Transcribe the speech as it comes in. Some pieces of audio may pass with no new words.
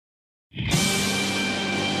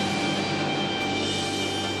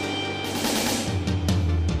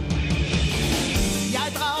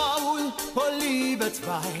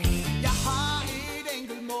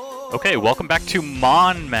Okay, welcome back to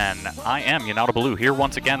Mon Men. I am Yonata Baloo here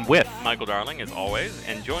once again with Michael Darling, as always,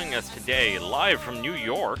 and joining us today, live from New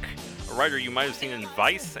York, a writer you might have seen in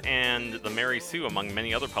Vice and The Mary Sue, among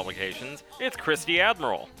many other publications, it's Christy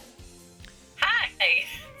Admiral. Hi!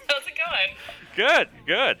 How's it going? Good,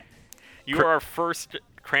 good. You are our first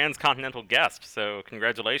transcontinental guest, so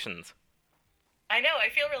congratulations. I know, I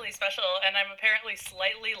feel really special, and I'm apparently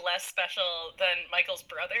slightly less special than Michael's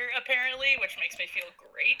brother, apparently, which makes me feel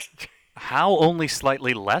great. how only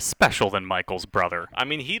slightly less special than Michael's brother. I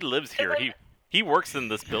mean, he lives here. He works in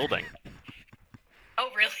this building. Oh,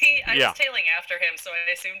 really? I Yeah. was tailing after him, so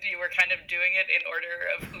I assumed you were kind of doing it in order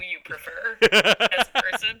of who you prefer as a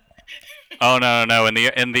person. Oh no! In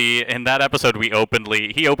that episode, he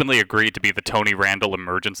openly agreed to be the Tony Randall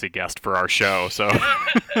emergency guest for our show. So,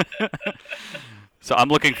 so I'm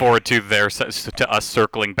looking forward to us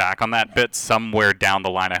circling back on that bit somewhere down the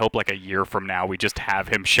line. I hope like a year from now, we just have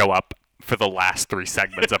him show up for the last 3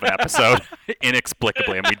 segments of an episode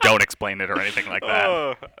inexplicably, and we don't explain it or anything like that.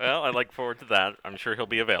 Oh, well, I look forward to that. I'm sure he'll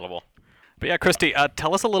be available. But yeah, Christy,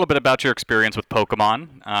 tell us a little bit about your experience with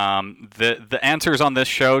Pokemon. The answers on this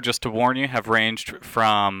show, just to warn you, have ranged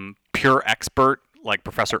from pure expert, like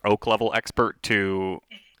Professor Oak level expert, to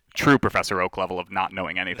true Professor Oak level of not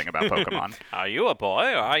knowing anything about Pokemon. Are you a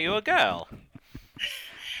boy or are you a girl?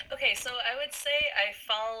 Okay, so I would say I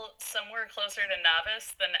fall somewhere closer to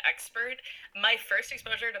novice than expert. My first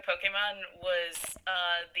exposure to Pokemon was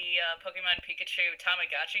the Pokemon Pikachu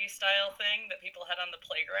Tamagotchi style thing that people had on the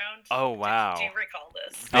playground. Oh, wow. Do you recall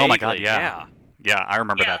this? Oh my God, Vaguely, yeah. Yeah, I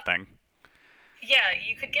remember Yeah. that thing. Yeah,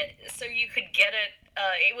 you could get it.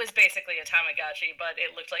 It was basically a Tamagotchi, but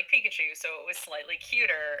it looked like Pikachu, so it was slightly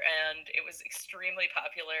cuter, and it was extremely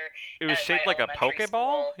popular. It was at shaped my like a elementary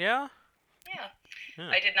Pokeball? school. Yeah? Yeah. Yeah.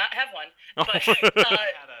 I did not have one, Oh. but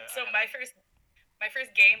so my first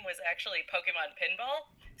game was actually Pokemon Pinball.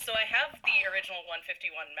 So I have the original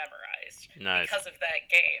 151 memorized Nice. because of that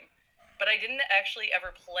game. But I didn't actually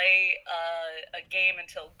ever play a game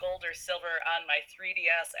until Gold or Silver on my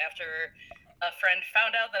 3DS after a friend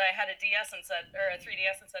found out that I had a 3DS and said,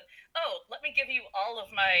 "Oh, let me give you all of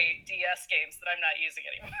my DS games that I'm not using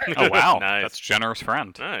anymore." Oh wow, Nice. that's a generous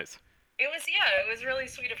friend. Nice. It was really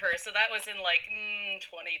sweet of her. So that was in like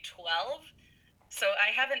 2012. So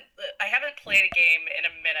I haven't played a game in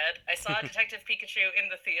a minute. I saw Detective Pikachu in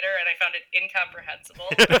the theater and I found it incomprehensible.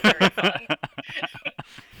 It was very fun.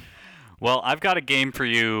 Well, I've got a game for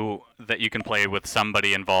you that you can play with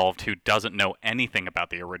somebody involved who doesn't know anything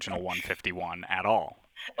about the original 151 at all.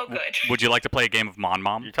 Oh, good. Would you like to play a game of Mon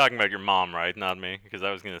Mom? You're talking about your mom, right? Not me, because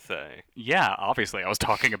I was going to say. Yeah, obviously, I was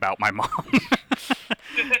talking about my mom.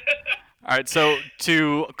 All right, so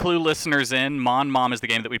to clue listeners in, Mon Mom is the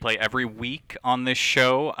game that we play every week on this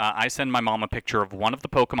show. I send my mom a picture of one of the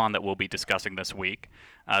Pokemon that we'll be discussing this week.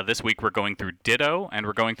 This week we're going through Ditto, and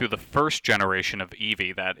we're going through the first generation of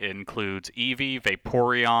Eevee. That includes Eevee,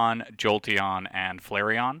 Vaporeon, Jolteon, and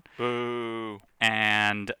Flareon. Boo.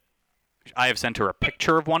 And I have sent her a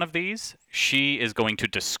picture of one of these. She is going to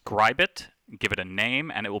describe it, give it a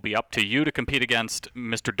name, and it will be up to you to compete against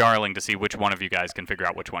Mr. Darling to see which one of you guys can figure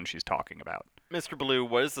out which one she's talking about. Mr. Blue,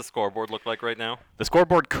 what does the scoreboard look like right now? The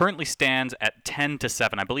scoreboard currently stands at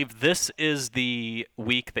 10-7. I believe this is the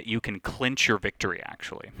week that you can clinch your victory,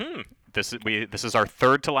 actually. This is our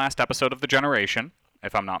third to last episode of the generation,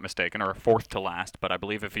 if I'm not mistaken, or fourth to last. But I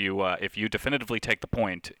believe if you definitively take the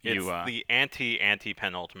point, It's the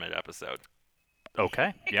anti-penultimate episode.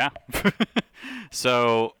 Okay, yeah.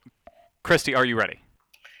 So, Christy, are you ready?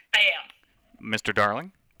 I am. Mr.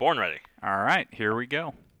 Darling? Born ready. All right, here we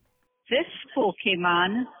go. This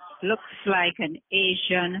Pokemon looks like an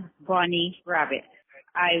Asian bunny rabbit.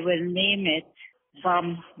 I will name it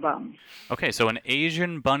Bum Bum. Okay, so an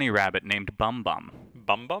Asian bunny rabbit named Bum Bum.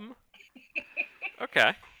 Bum Bum?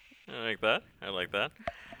 Okay. I like that.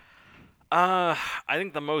 I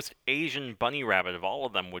think the most Asian bunny rabbit of all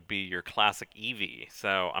of them would be your classic Eevee,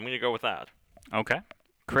 so I'm going to go with that. Okay.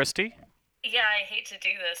 Christy? Yeah, I hate to do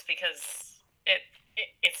this because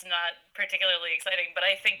it's not particularly exciting, but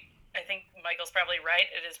I think Michael's probably right.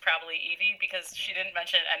 It is probably Eevee because she didn't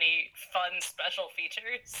mention any fun special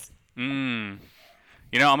features.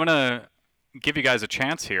 You know, I'm going to give you guys a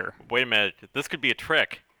chance here. Wait a minute. This could be a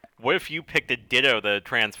trick. What if you picked a Ditto that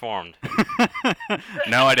transformed?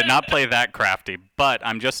 No, I did not play that crafty, but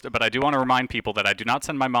I do want to remind people that I do not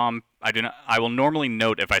send my mom. I will normally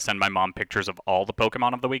note if I send my mom pictures of all the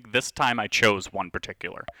Pokemon of the week. This time I chose one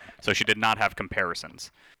particular, so she did not have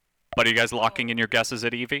comparisons. But are you guys locking in your guesses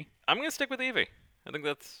at Eevee? I'm going to stick with Eevee. I think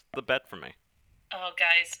that's the bet for me. Oh,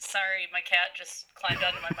 guys, sorry, my cat just climbed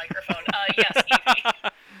onto my microphone. Yes,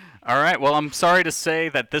 Eevee. All right. Well, I'm sorry to say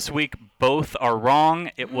that this week both are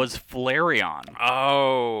wrong. It was Flareon.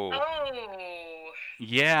 Oh. Oh.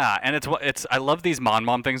 Yeah, and it's. I love these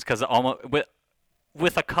Mon things because almost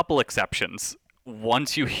with a couple exceptions,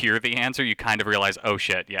 once you hear the answer, you kind of realize, oh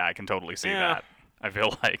shit, yeah, I can totally see Yeah. that. I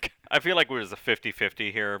feel like. I feel like it was a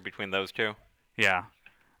 50-50 here between those two. Yeah.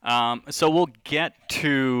 So we'll get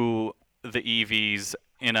to the EVs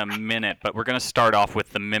in a minute, but we're going to start off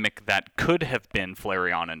with the Mimic that could have been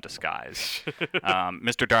Flareon in disguise.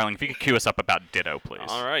 Mr. Darling, if you could cue us up about Ditto, please.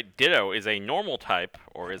 All right, Ditto is a normal type,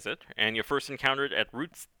 or is it? And you first encountered at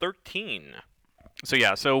Route 13.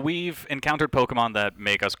 So we've encountered Pokemon that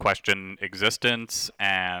make us question existence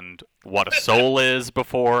and what a soul is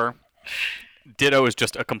before. Ditto is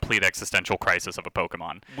just a complete existential crisis of a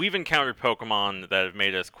Pokemon. We've encountered Pokemon that have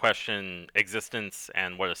made us question existence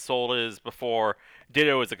and what a soul is before.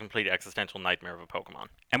 Ditto is a complete existential nightmare of a Pokemon.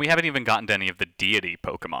 And we haven't even gotten to any of the deity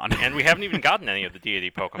Pokemon. And we haven't even gotten any of the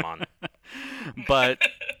deity Pokemon. But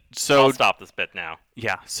so I'll stop this bit now.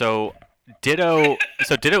 yeah, so Ditto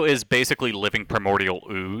is basically living primordial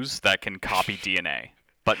ooze that can copy DNA.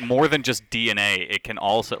 But more than just DNA, it can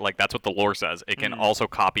also, like, that's what the lore says, it can also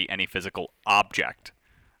copy any physical object.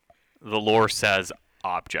 The lore says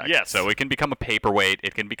object. Yes. So it can become a paperweight,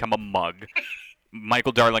 it can become a mug.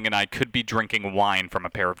 Michael Darling and I could be drinking wine from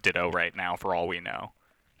a pair of Ditto right now, for all we know.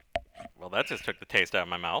 Well, that just took the taste out of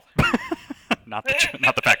my mouth. Not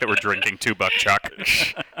the fact that we're drinking $2 Chuck.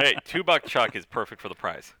 Hey, $2 Chuck is perfect for the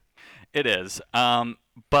price. It is.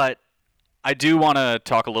 But I do want to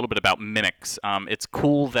talk a little bit about mimics. It's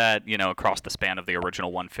cool that, across the span of the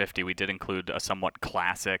original 150, we did include a somewhat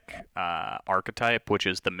classic archetype, which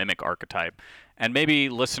is the mimic archetype. And maybe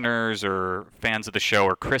listeners or fans of the show,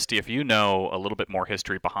 or Christy, if you know a little bit more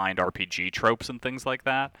history behind RPG tropes and things like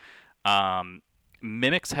that,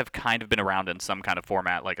 mimics have kind of been around in some kind of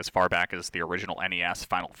format, like as far back as the original NES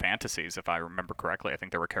Final Fantasies, if I remember correctly. I think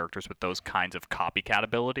there were characters with those kinds of copycat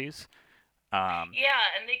abilities.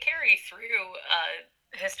 Yeah, and they carry through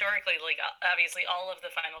historically, like obviously all of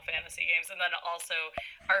the Final Fantasy games, and then also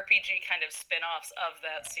RPG kind of spin-offs of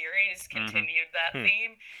that series continued that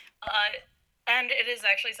theme. And it is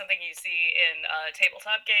actually something you see in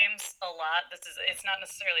tabletop games a lot. It's not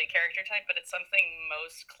necessarily a character type, but it's something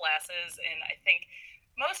most classes in, I think,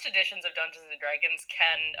 most editions of Dungeons and Dragons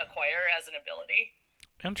can acquire as an ability.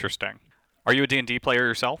 Interesting. Are you a D&D player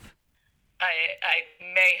yourself? I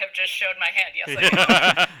may have just showed my hand. Yes,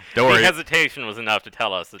 I am. Don't worry. The hesitation was enough to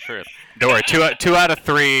tell us the truth. Don't worry. Two out of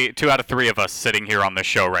three of us sitting here on this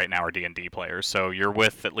show right now are D&D players. So you're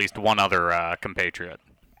with at least one other compatriot.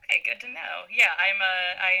 Okay, good to know. Yeah, I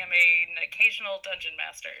am an occasional dungeon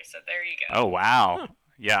master. So there you go. Oh wow.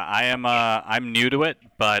 Yeah, I am. I'm new to it,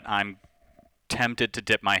 but I'm tempted to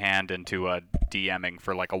dip my hand into DMing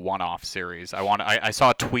for like a one-off series. I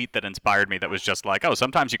saw a tweet that inspired me that was just like, oh,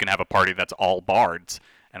 sometimes you can have a party that's all bards,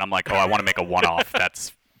 and I'm like, oh, I want to make a one-off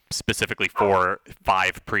that's specifically for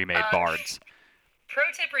 5 pre-made bards. Pro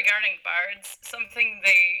tip regarding bards, something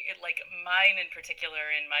mine in particular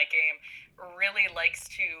in my game really likes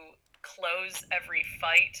to close every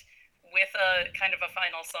fight with a kind of a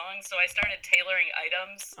final song, so I started tailoring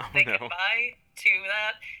items they could buy to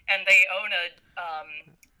that, and they own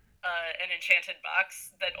an enchanted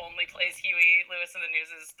box that only plays Huey Lewis and the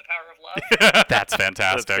News' "The Power of Love." That's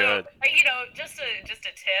fantastic. That's good. Just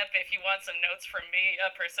a tip if you want some notes from me,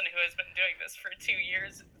 a person who has been doing this for 2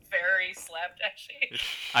 years, very slapdashy.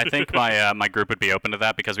 I think my group would be open to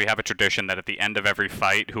that because we have a tradition that at the end of every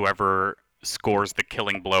fight, whoever scores the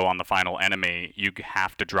killing blow on the final enemy, you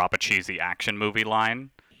have to drop a cheesy action movie line.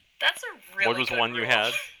 That's a really What was good one you rule.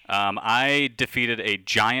 had? I defeated a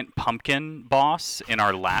giant pumpkin boss in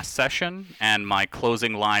our last session, and my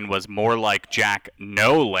closing line was more like Jack,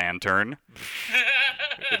 no lantern.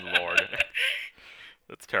 Good lord.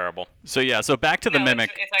 That's terrible. So back to the No,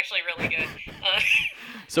 mimic. It's actually really good.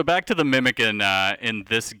 So back to the mimic in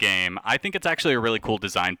this game, I think it's actually a really cool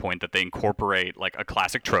design point that they incorporate like a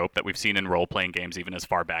classic trope that we've seen in role-playing games even as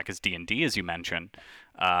far back as D&D, as you mentioned.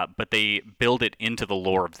 But they build it into the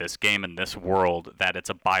lore of this game and this world that it's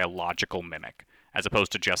a biological mimic. As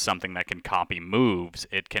opposed to just something that can copy moves,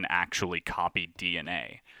 it can actually copy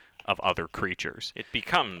DNA of other creatures. It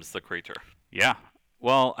becomes the creature. Yeah.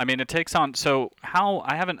 Well, I mean, it takes on... So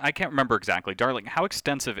I can't remember exactly. Darling, how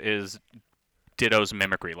extensive is Ditto's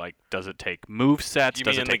mimicry? Like, does it take move sets? You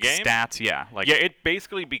Does mean it in the take game? stats? Yeah. Like, Yeah, it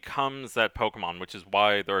basically becomes that Pokemon, which is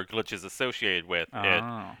why there are glitches associated with it,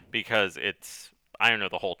 because it's I don't know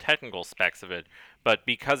the whole technical specs of it, but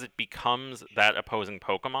because it becomes that opposing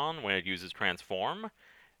Pokemon when it uses Transform,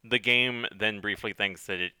 the game then briefly thinks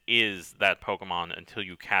that it is that Pokemon until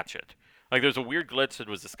you catch it. Like, there's a weird glitch that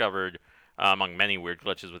was discovered, among many weird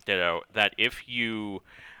glitches with Ditto, that if you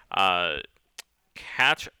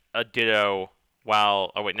catch a Ditto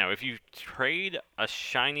while... Oh, wait, no. If you trade a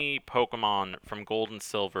shiny Pokemon from Gold and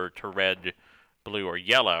Silver to Red, Blue, or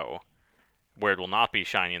Yellow, where it will not be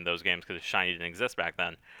shiny in those games because shiny didn't exist back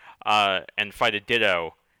then, and fight a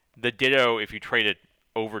Ditto, the Ditto, if you trade it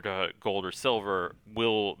over to Gold or Silver,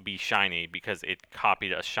 will be shiny because it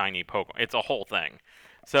copied a shiny Pokemon. It's a whole thing.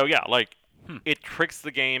 So yeah, like, it tricks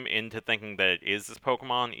the game into thinking that it is this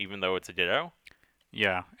Pokemon, even though it's a Ditto.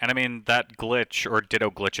 Yeah, and I mean, that glitch, or Ditto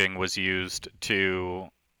glitching, was used to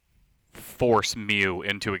force Mew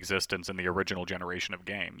into existence in the original generation of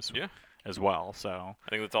games as well, so... I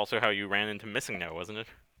think that's also how you ran into Missing No, wasn't it?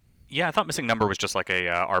 Yeah, I thought Missing Number was just like a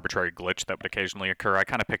arbitrary glitch that would occasionally occur. I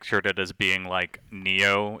kind of pictured it as being like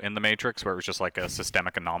Neo in the Matrix, where it was just like a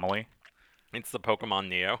systemic anomaly. It's the Pokemon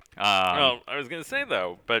Neo. Well, I was going to say,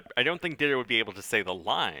 though, but I don't think Ditto would be able to say the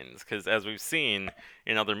lines, because as we've seen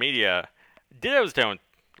in other media, Dittos don't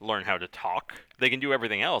learn how to talk. They can do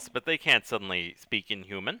everything else, but they can't suddenly speak in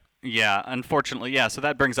human. Yeah, unfortunately, yeah. So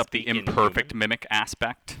that brings up the imperfect mimic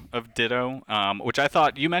aspect of Ditto, which I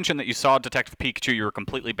thought... You mentioned that you saw Detective Pikachu, you were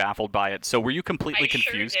completely baffled by it. So were you completely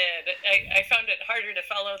confused? I sure did. I found it harder to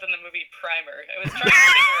follow than the movie Primer. I was trying to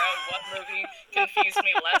figure out what movie confused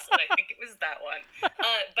me less, and I think it was that one.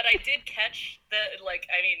 But I did catch the, like,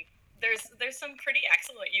 I mean... There's some pretty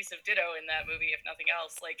excellent use of Ditto in that movie, if nothing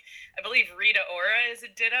else. Like, I believe Rita Ora is a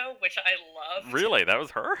Ditto, which I love. Really? That was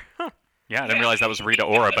her? Yeah, I didn't realize that was Rita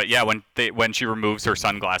Ora, but yeah, when she removes her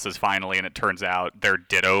sunglasses finally, and it turns out they're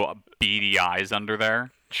Ditto beady eyes under there.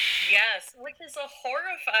 Yes, which is a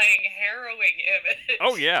horrifying, harrowing image.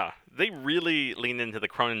 Oh yeah, they really lean into the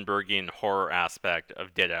Cronenbergian horror aspect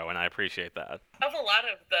of Ditto, and I appreciate that. Of a lot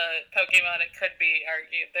of the Pokemon, it could be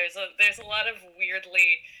argued there's a lot of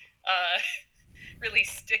weirdly, really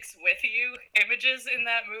sticks with you images in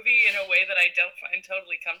that movie in a way that I don't find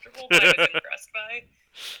totally comfortable, but I was impressed by.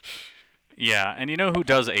 Yeah, and you know who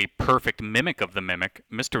does a perfect mimic of the mimic?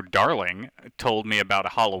 Mr. Darling told me about a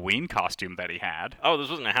Halloween costume that he had. Oh, this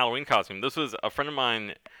wasn't a Halloween costume. This was a friend of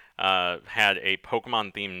mine had a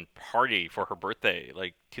Pokemon-themed party for her birthday,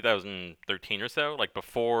 like 2013 or so, like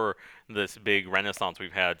before this big renaissance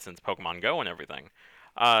we've had since Pokemon Go and everything.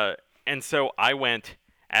 And so I went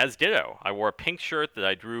as Ditto. I wore a pink shirt that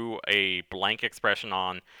I drew a blank expression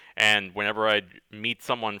on, and whenever I'd meet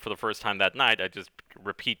someone for the first time that night, I'd just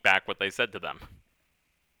repeat back what they said to them.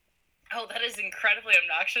 Oh, that is incredibly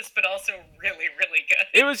obnoxious, but also really, really good.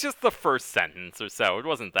 It was just the first sentence or so. It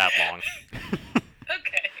wasn't that long.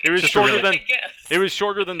 Okay. It was shorter than it was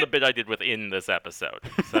shorter than the bit I did within this episode.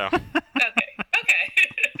 So. Okay.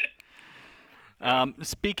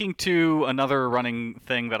 Speaking to another running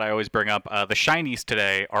thing that I always bring up, the shinies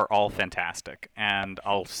today are all fantastic. And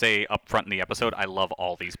I'll say up front in the episode, I love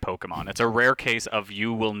all these Pokemon. It's a rare case of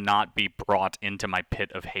you will not be brought into my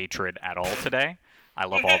pit of hatred at all today. I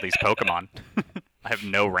love all these Pokemon. I have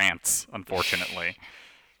no rants, unfortunately.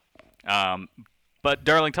 But,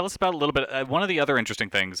 Darling, tell us about a little bit. One of the other interesting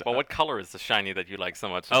things... Well, what color is the shiny that you like so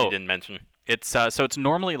much that you didn't mention? It's so it's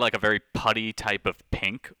normally like a very putty type of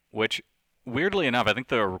pink, which... Weirdly enough, I think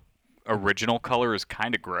the original color is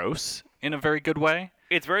kind of gross in a very good way.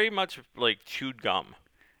 It's very much like chewed gum.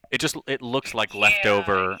 It looks like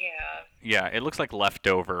leftover. Yeah. Yeah, it looks like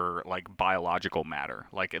leftover like biological matter.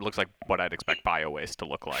 Like it looks like what I'd expect biowaste to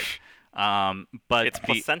look like. But it's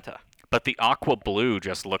placenta. But the aqua blue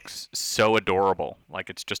just looks so adorable. Like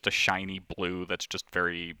it's just a shiny blue that's just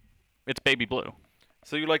it's baby blue.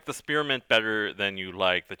 So you like the spearmint better than you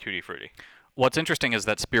like the Tutti Frutti? What's interesting is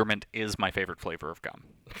that spearmint is my favorite flavor of gum.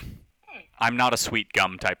 I'm not a sweet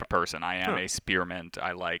gum type of person. I am a spearmint.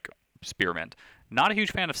 I like spearmint. Not a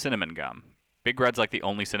huge fan of cinnamon gum. Big Red's like the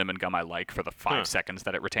only cinnamon gum I like for the 5 seconds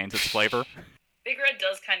that it retains its flavor. Big Red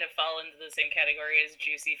does kind of fall into the same category as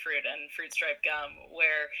Juicy Fruit and Fruit Stripe gum,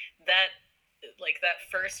 where that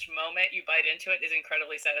first moment you bite into it is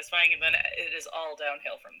incredibly satisfying, and then it is all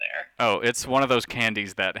downhill from there. Oh, it's one of those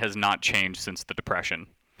candies that has not changed since the Depression.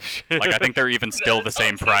 Like, I think they're even still the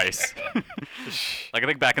same price. Like, I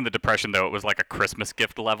think back in the Depression, though, it was like a Christmas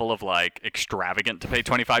gift level of, like, extravagant to pay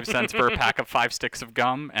 25 cents for a pack of 5 sticks of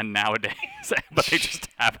gum, and nowadays, but they just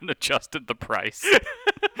haven't adjusted the price.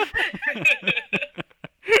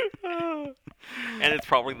 And it's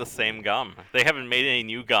probably the same gum. They haven't made any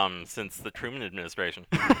new gum since the Truman administration.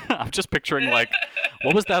 I'm just picturing like,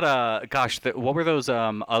 what was that? What were those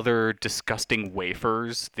other disgusting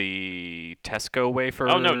wafers? The Tesco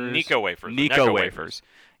wafers? Oh no, Nico wafers. Necco wafers.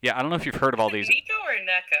 Yeah, I don't know if you've heard of all these. Nico or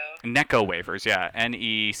Necco? Necco wafers, yeah.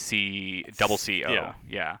 Necco.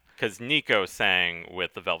 Yeah. Because Nico sang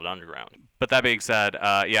with the Velvet Underground. But that being said,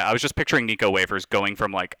 yeah, I was just picturing Necco wafers going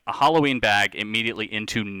from like a Halloween bag immediately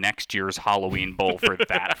into next year's Halloween bowl for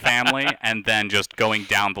that family, and then just going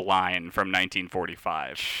down the line from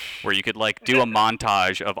 1945, where you could like do a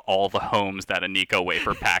montage of all the homes that a Necco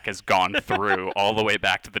wafer pack has gone through, all the way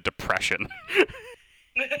back to the Depression.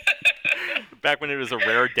 Back when it was a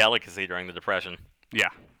rare delicacy during the Depression. Yeah,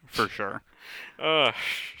 for sure. Ugh.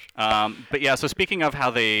 But yeah, so speaking of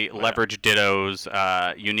how they leverage Ditto's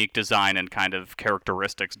unique design and kind of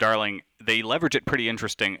characteristics, Darling, they leverage it pretty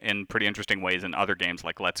interesting ways in other games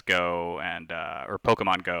like Let's Go and or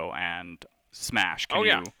Pokemon Go and Smash.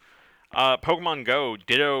 Pokemon Go,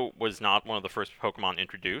 Ditto was not one of the first Pokemon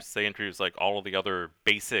introduced. They introduced like all of the other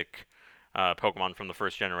basic Pokemon from the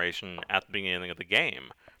first generation at the beginning of the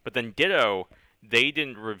game. But then Ditto, they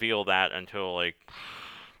didn't reveal that until like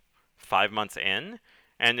 5 months in.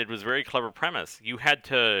 And it was a very clever premise. You had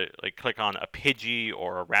to like click on a Pidgey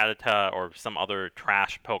or a Rattata or some other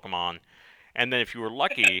trash Pokemon, and then if you were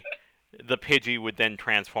lucky, the Pidgey would then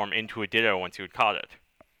transform into a Ditto once you had caught it.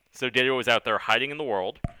 So Ditto was out there hiding in the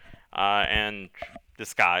world and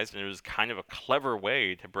disguised, and it was kind of a clever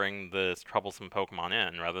way to bring this troublesome Pokemon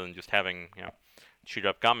in, rather than just having shoot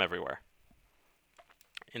up gum everywhere.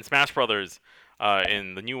 In Smash Brothers.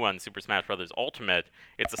 In the new one, Super Smash Bros. Ultimate,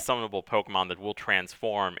 it's a summonable Pokemon that will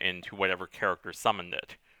transform into whatever character summoned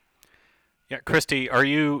it. Yeah, Christy,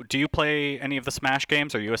 do you play any of the Smash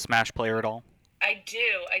games? Are you a Smash player at all? I do.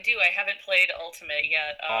 I haven't played Ultimate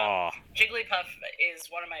yet. Jigglypuff is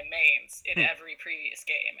one of my mains in every previous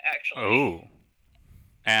game, actually. Oh.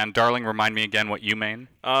 And Darling, remind me again what you main?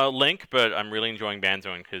 Link, but I'm really enjoying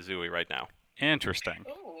Banjo and Kazooie right now. Interesting.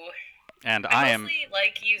 Ooh. And I mostly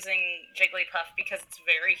like using Jigglypuff because it's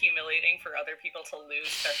very humiliating for other people to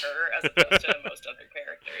lose to her as opposed to most other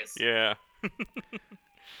characters. Yeah.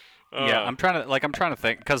 Yeah, I'm trying to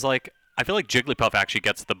think because like I feel like Jigglypuff actually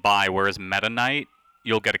gets the bye, whereas Meta Knight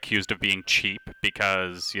you'll get accused of being cheap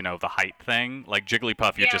because the height thing. Like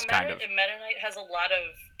Jigglypuff, you just kind of. Meta Knight has a lot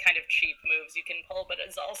of kind of cheap moves you can pull, but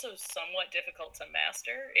it's also somewhat difficult to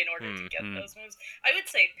master in order to get those moves. I would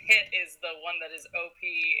say Pit is the one that is OP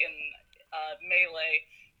in Melee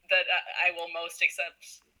that I will most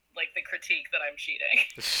accept, like the critique that I'm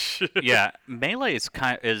cheating. Yeah, Melee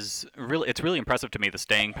is really impressive to me, the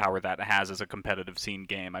staying power that it has as a competitive scene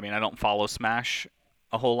game. I mean, I don't follow Smash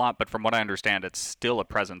a whole lot, but from what I understand, it's still a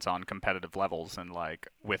presence on competitive levels and like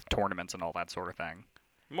with tournaments and all that sort of thing.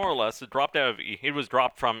 More or less, it was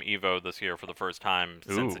dropped from Evo this year for the first time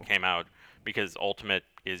since it came out because Ultimate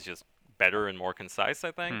is just better and more concise,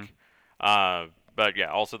 I think. But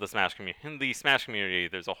yeah, also the Smash community. In the Smash community,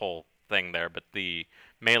 there's a whole thing there, but the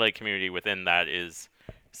Melee community within that is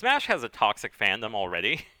Smash has a toxic fandom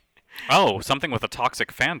already. Oh, something with a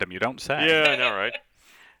toxic fandom, you don't say. Yeah, I know, right?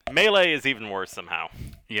 Melee is even worse somehow.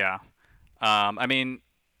 Yeah. I mean,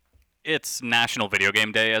 it's National Video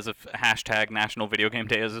Game Day as of #National Video Game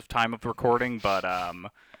Day as of time of recording, but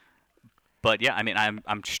yeah, I mean,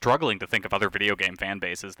 I'm struggling to think of other video game fan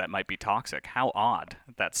bases that might be toxic. How odd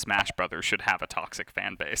that Smash Brothers should have a toxic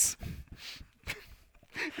fan base.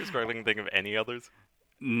 You're struggling to think of any others?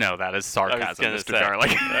 No, that is sarcasm, Mr.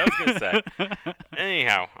 Darling. I was gonna say.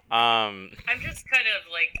 Anyhow, I'm just kind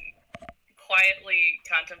of like quietly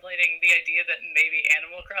contemplating the idea that maybe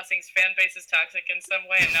Animal Crossing's fan base is toxic in some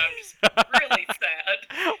way, and now I'm just really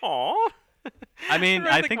sad. Aww. I mean,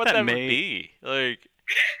 I think that may would be like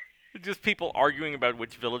just people arguing about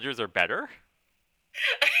which villagers are better.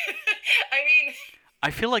 I mean, I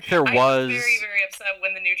feel like there I was very, very upset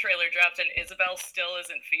when the new trailer dropped and Isabelle still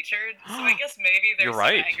isn't featured. So I guess maybe there's You're some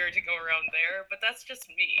right. anger to go around there, but that's just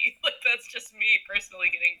me. Like that's just me personally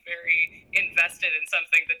getting very invested in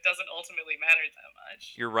something that doesn't ultimately matter that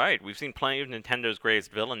much. You're right. We've seen plenty of Nintendo's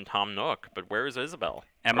greatest villain, Tom Nook, but where is Isabelle?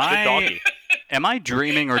 Am Where's the I- doggy? Am I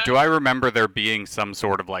dreaming, or do I remember there being some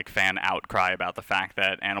sort of like fan outcry about the fact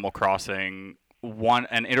that Animal Crossing,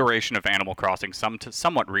 an iteration of Animal Crossing,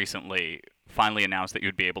 somewhat recently, finally announced that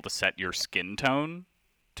you'd be able to set your skin tone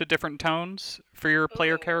to different tones for your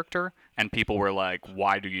player character, and people were like,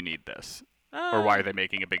 "Why do you need this?" Or why are they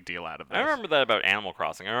making a big deal out of this? I remember that about Animal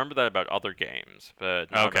Crossing. I remember that about other games, but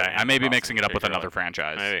not Okay, about I Animal may be Crossing mixing it up with particularly. another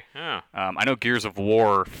franchise. Maybe, yeah. I know Gears of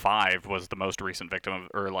War 5 was the most recent victim of,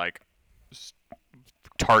 or like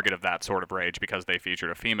target of that sort of rage because they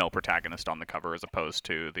featured a female protagonist on the cover as opposed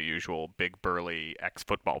to the usual big burly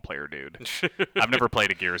ex-football player dude. I've never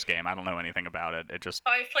played a Gears game. I don't know anything about it. It just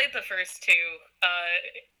Oh, I've played the first two.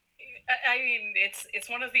 I mean, it's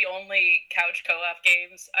one of the only couch co-op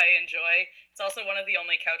games I enjoy. It's also one of the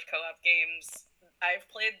only couch co-op games I've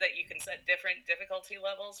played that you can set different difficulty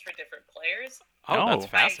levels for different players. Oh, No. that's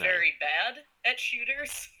I'm fascinating. very bad at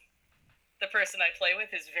shooters. The person I play with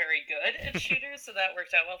is very good at shooters, so that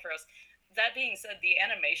worked out well for us. That being said, the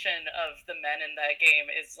animation of the men in that game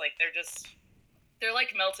is like they're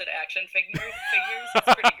like melted action figures. It's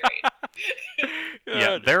pretty great.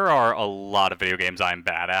 yeah. Good. There are a lot of video games I'm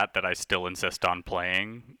bad at that I still insist on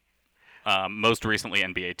playing. Most recently,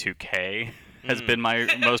 NBA 2K has been my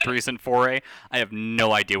most recent foray. I have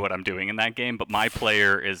no idea what I'm doing in that game, but my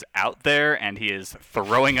player is out there and he is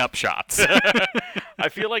throwing up shots. I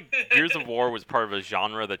feel like Gears of War was part of a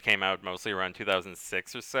genre that came out mostly around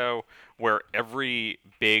 2006 or so, where every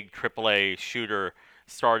big AAA shooter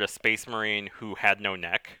starred a space marine who had no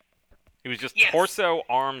neck. It was just Yes. torso,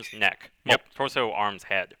 arms, neck. Well, Yep. torso, arms,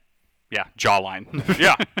 head. Yeah, jawline.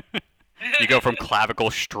 Yeah. You go from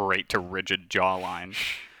clavicle straight to rigid jawline.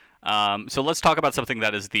 So let's talk about something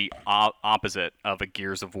that is the opposite of a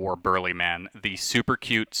Gears of War burly man. The super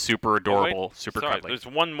cute, super adorable, Wait, super sorry, cuddly. there's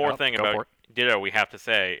one more Oh, thing go for about Ditto we have to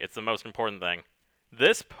say. It's the most important thing.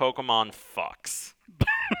 This Pokemon fucks.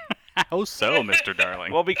 How so, Mr.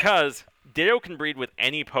 Darling? Well, because Ditto can breed with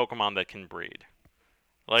any Pokemon that can breed.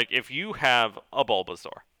 Like, if you have a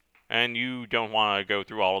Bulbasaur, and you don't want to go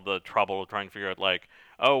through all of the trouble of trying to figure out, like,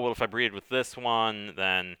 oh, well, if I breed with this one,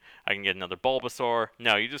 then I can get another Bulbasaur.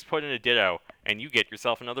 No, you just put in a Ditto, and you get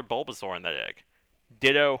yourself another Bulbasaur in that egg.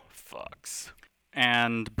 Ditto fucks.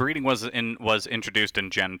 And breeding was introduced in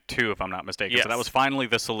Gen 2, if I'm not mistaken. So that Yes. was finally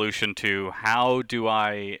the solution to how do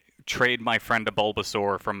I trade my friend a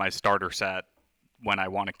Bulbasaur from my starter set when I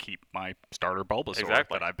want to keep my starter Bulbasaur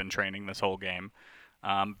Exactly. that I've been training this whole game.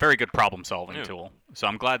 Very good problem-solving Yeah. tool. So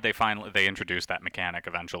I'm glad they introduced that mechanic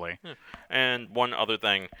eventually. And one other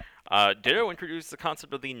thing, Ditto introduced the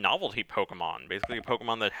concept of the novelty Pokemon. Basically, a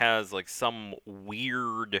Pokemon that has like some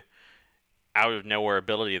weird, out of nowhere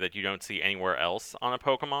ability that you don't see anywhere else on a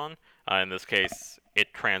Pokemon. In this case,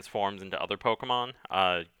 it transforms into other Pokemon.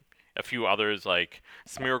 A few others like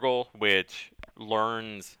Smeargle, which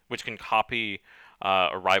can copy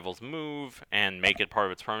a rival's move and make it part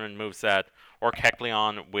of its permanent moveset, or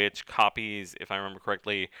Kecleon, which copies, if I remember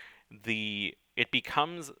correctly, it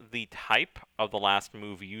becomes the type of the last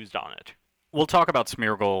move used on it. We'll talk about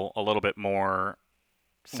Smeargle a little bit more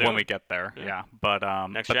Soon. when we get there. Yeah. Yeah, but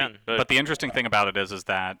Next but gen, but the interesting thing about it is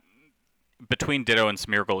that between Ditto and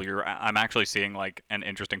Smeargle, I'm actually seeing like an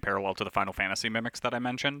interesting parallel to the Final Fantasy mimics that I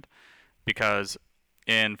mentioned, because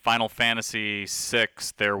in Final Fantasy VI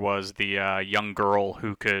there was the young girl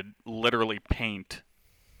who could literally paint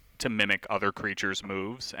to mimic other creatures'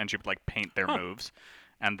 moves, and she would like paint their moves,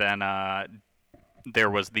 and then there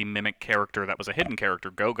was the mimic character that was a hidden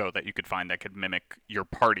character, Go-Go, that you could find that could mimic your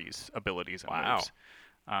party's abilities and Wow. moves.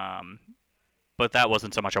 But that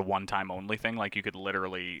wasn't so much a one-time only thing. Like, you could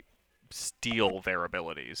literally steal their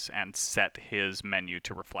abilities and set his menu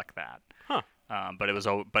to reflect that. Huh.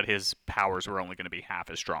 But his powers were only going to be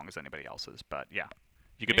half as strong as anybody else's. But yeah,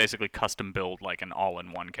 you could Neat. basically custom build like an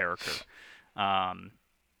all-in-one character.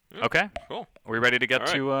 Okay, Cool. are we ready to get All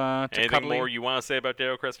right. to Anything cuddly? more you want to say about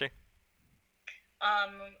Ditto, Christy?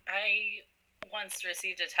 I once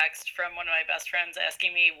received a text from one of my best friends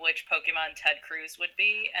asking me which Pokemon Ted Cruz would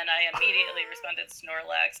be, and I immediately responded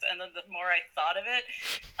Snorlax. And then the more I thought of it,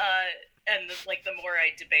 the more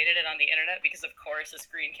I debated it on the internet, because of course a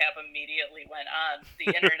screen cap immediately went on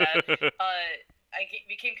the internet. I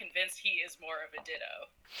became convinced he is more of a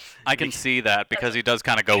Ditto. I can see that because he does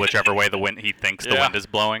kind of go whichever way he thinks the Yeah. wind is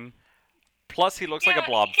blowing. Plus, he looks like a Yeah,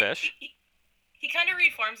 blobfish. He kind of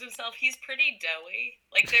reforms himself. He's pretty doughy.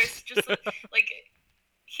 Like, there's just like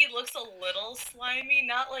he looks a little slimy,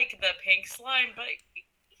 not like the pink slime, but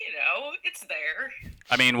you know, it's there.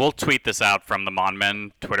 I mean, we'll tweet this out from the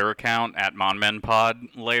Monmen Twitter account at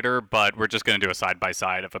MonmenPod later, but we're just going to do a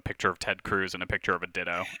side-by-side of a picture of Ted Cruz and a picture of a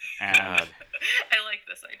Ditto. And I like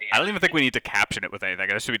this idea. I don't even think we need to caption it with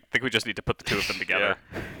anything. I think we just need to put the two of them together.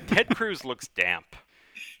 Ted Cruz looks damp.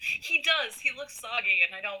 He does. He looks soggy,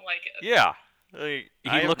 and I don't like it. Yeah. I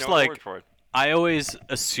have looks no like- word for it. I always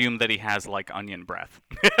assume that he has, like, onion breath.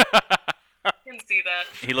 I can see that.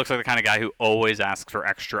 He looks like the kind of guy who always asks for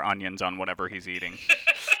extra onions on whatever he's eating.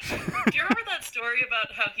 Do you remember that story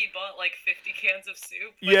about how he bought like 50 cans of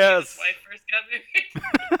soup when Yes. his wife first got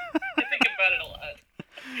married? I think about it a lot.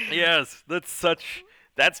 Yes, that's such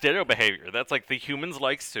That's Ditto behavior. That's like the humans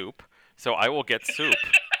like soup, so I will get soup.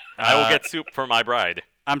 I will get soup for my bride.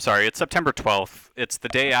 I'm sorry, it's September 12th. It's the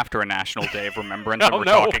day after a national day of remembrance, and Oh, we're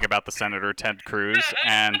no. talking about the Senator Ted Cruz,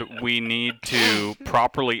 and we need to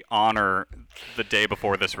properly honor the day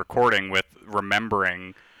before this recording with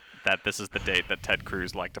remembering that this is the date that Ted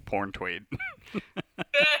Cruz liked a porn tweet.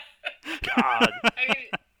 God. I mean,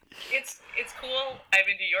 it's cool. I'm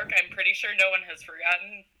in New York. I'm pretty sure no one has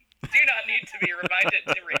forgotten. Do not need to be reminded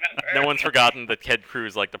to remember. No one's forgotten that Ted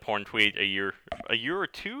Cruz liked a porn tweet a year or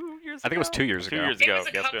 2 years ago? I think it was 2 years ago. 2 years It ago. was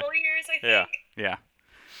a yes, couple years, I think. Yeah.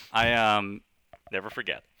 Yeah. Never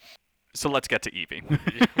forget. So let's get to Evie.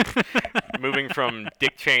 Moving from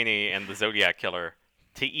Dick Cheney and the Zodiac Killer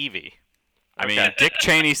to Evie. I mean, Okay. Dick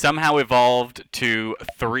Cheney somehow evolved to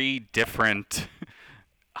 3 different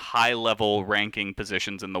high-level ranking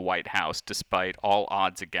positions in the White House, despite all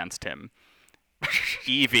odds against him.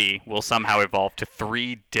 Evie will somehow evolve to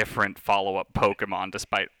 3 different follow-up Pokemon,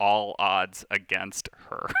 despite all odds against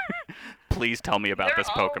her. Please tell me about They're this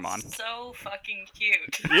all Pokemon. so fucking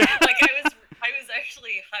cute. Yeah. Like I was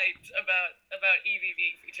actually hyped about Eevee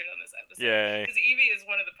being featured on this episode. Yay. Because Eevee is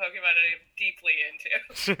one of the Pokemon I am deeply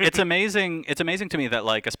into. It's amazing. It's amazing to me that,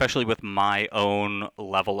 like, especially with my own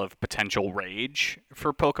level of potential rage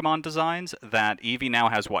for Pokemon designs, that Eevee now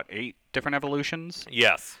has what, 8 different evolutions?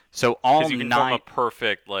 Yes. So all Because you can form 9. a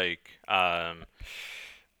perfect, like,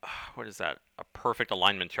 what is that? A perfect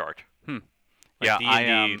alignment chart. Like Yeah,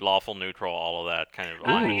 D&D, lawful, neutral, all of that kind of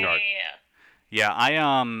alignment yeah, chart.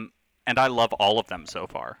 Yeah, and I love all of them so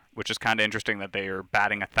far, which is kind of interesting that they are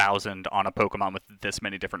batting 1,000 on a Pokemon with this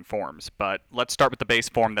many different forms. But let's start with the base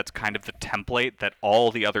form that's kind of the template that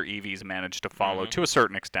all the other Eevees managed to follow to a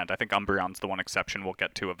certain extent. I think Umbreon's the one exception we'll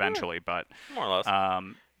get to eventually, but More or less.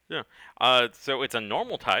 Yeah. So it's a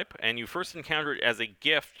normal type, and you first encounter it as a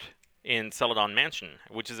gift in Celadon Mansion,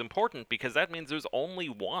 which is important because that means there's only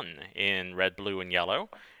one in Red, Blue, and Yellow.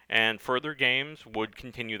 And further games would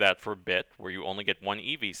continue that for a bit, where you only get one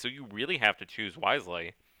Eevee. So you really have to choose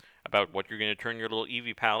wisely about what you're going to turn your little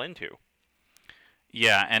Eevee pal into.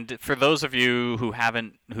 yeah, and for those of you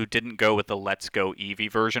who didn't go with the Let's Go Eevee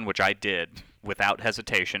version, which I did without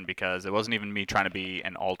hesitation because it wasn't even me trying to be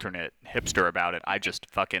an alternate hipster about it. I just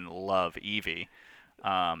fucking love Eevee.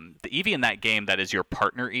 The Eevee in that game that is your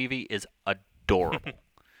partner Eevee is adorable.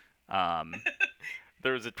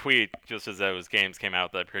 There was a tweet just as those games came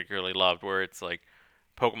out that I particularly loved, where it's like,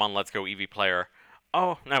 Pokemon Let's Go Eevee player.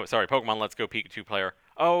 Oh, no, sorry, Pokemon Let's Go Pikachu player.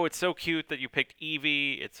 Oh, it's so cute that you picked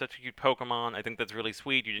Eevee. It's such a cute Pokemon. I think that's really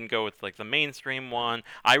sweet. You didn't go with, like, the mainstream one.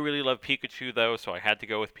 I really love Pikachu, though, so I had to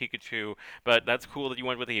go with Pikachu. But that's cool that you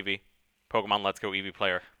went with Eevee. Pokemon Let's Go Eevee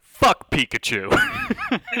player. Fuck Pikachu.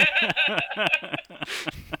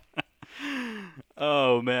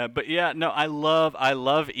 Oh man, but yeah, no, I love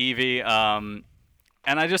Eevee.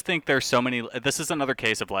 And I just think there's so many. This is another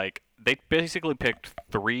case of like they basically picked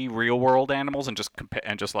 3 real world animals and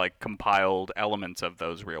just like compiled elements of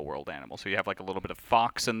those real world animals. So you have like a little bit of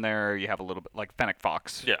fox in there. You have a little bit like fennec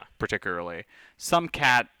fox, Yeah. particularly some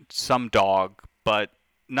cat, some dog, but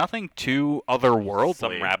nothing too otherworldly.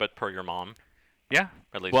 Some rabbit per your mom. Yeah.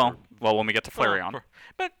 At least Well, when we get to Flareon.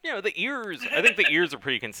 But, you know, the ears, I think the ears are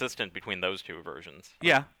pretty consistent between those 2 versions.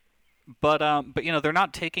 Yeah. But you know, they're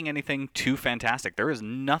not taking anything too fantastic. There is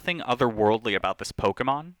nothing otherworldly about this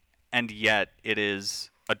Pokemon, and yet it is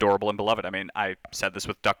adorable and beloved. I mean, I said this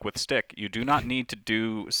with Duck with Stick. You do not need to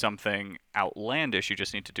do something outlandish. You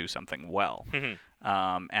just need to do something well.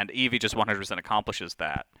 And Eevee just 100% accomplishes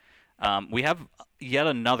that. We have yet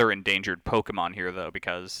another endangered Pokemon here, though,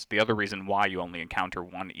 because the other reason why you only encounter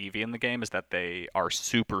one Eevee in the game is that they are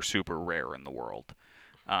super, super rare in the world.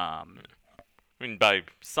 I mean, by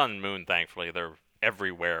Sun and Moon, thankfully, they're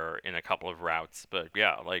everywhere in a couple of routes. But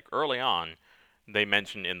yeah, like early on, they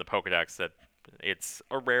mentioned in the Pokedex that it's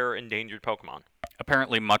a rare endangered Pokemon.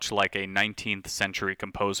 Apparently, much like a 19th century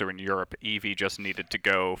composer in Europe, Eevee just needed to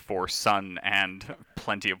go for sun and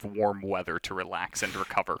plenty of warm weather to relax and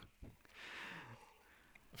recover.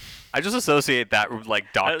 I just associate that with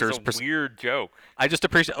like doctors. That's a weird joke. I just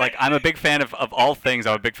appreciate, like, I'm a big fan of all things.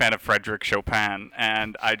 I'm a big fan of Frédéric Chopin,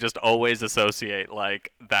 and I just always associate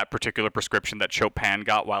like that particular prescription that Chopin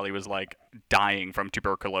got while he was like dying from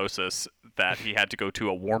tuberculosis, that he had to go to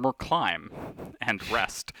a warmer clime and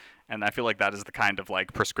rest. And I feel like that is the kind of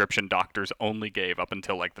like prescription doctors only gave up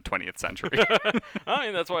until like the 20th century. I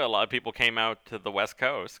mean, that's why a lot of people came out to the West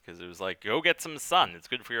Coast, because it was like, go get some sun. It's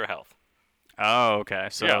good for your health. Oh, okay.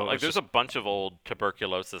 So yeah, like there's a bunch of old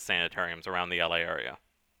tuberculosis sanitariums around the LA area.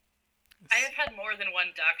 I have had more than one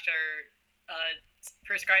doctor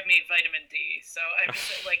prescribe me vitamin D. So I'm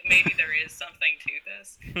just like, maybe there is something to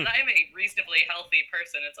this. And I'm a reasonably healthy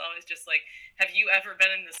person. It's always just like, have you ever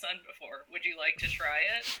been in the sun before? Would you like to try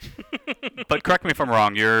it? But correct me if I'm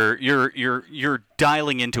wrong. You're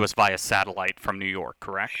dialing into us via satellite from New York,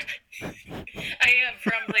 correct? I am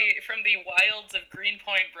from the wilds of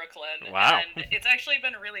Greenpoint, Brooklyn. Wow. And it's actually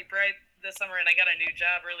been really bright this summer, and I got a new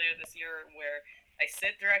job earlier this year where I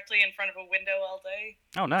sit directly in front of a window all day.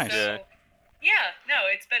 Oh, nice. So, yeah, no,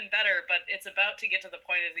 it's been better, but it's about to get to the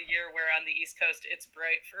point of the year where on the East Coast it's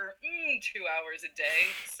bright for 2 hours a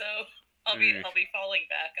day. So I'll be falling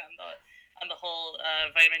back on the whole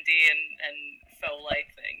vitamin D and faux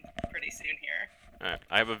light thing pretty soon here. All right.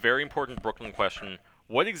 I have a very important Brooklyn question.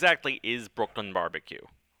 What exactly is Brooklyn barbecue?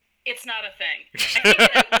 It's not a thing.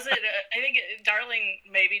 I think Darling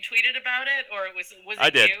maybe tweeted about it, or was it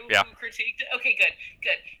I did, you yeah. who critiqued it? Okay,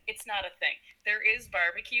 good. It's not a thing. There is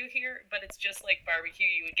barbecue here, but it's just like barbecue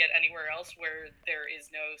you would get anywhere else where there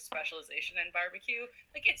is no specialization in barbecue.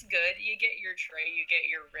 Like, it's good. You get your tray, you get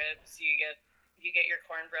your ribs, you get your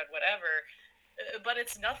cornbread, whatever. But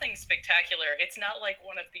it's nothing spectacular. It's not like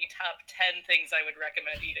one of the top 10 things I would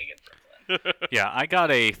recommend eating in Brooklyn. Yeah, I got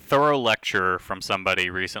a thorough lecture from somebody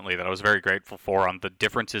recently that I was very grateful for on the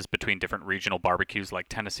differences between different regional barbecues, like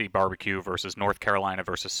Tennessee barbecue versus North Carolina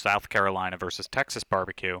versus South Carolina versus Texas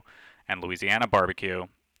barbecue and Louisiana barbecue.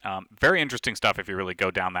 Very interesting stuff if you really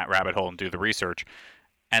go down that rabbit hole and do the research.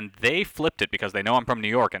 And they flipped it because they know I'm from New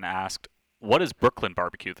York and asked, what is Brooklyn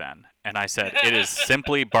barbecue then? And I said, it is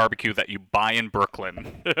simply barbecue that you buy in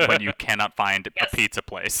Brooklyn when you cannot find Yes. a pizza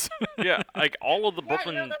place. Yeah, like all of the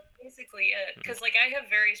Brooklyn. Yeah, no, that's basically it. Because like I have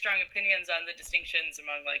very strong opinions on the distinctions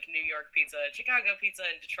among like New York pizza, Chicago pizza,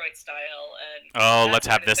 and Detroit style. And Oh, that let's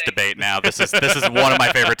have kind of this thing. debate now. This is one of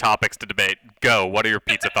my favorite topics to debate. Go. What are your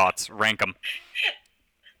pizza thoughts? Rank them.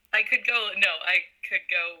 I could go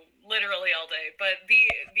literally all day, but the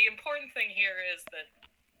important thing here is that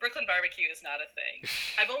Brooklyn barbecue is not a thing.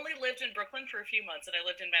 I've only lived in Brooklyn for a few months, and I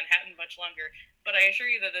lived in Manhattan much longer, but I assure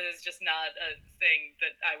you that it is just not a thing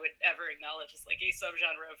that I would ever acknowledge as like a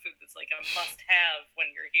subgenre of food that's like a must-have when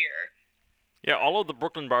you're here. Yeah, all of the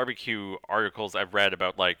Brooklyn barbecue articles I've read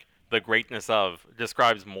about like the greatness of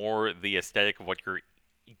describes more the aesthetic of what you're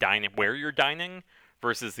dining, where you're dining,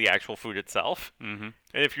 versus the actual food itself. Mm-hmm.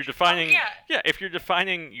 And if you're defining, yeah. if you're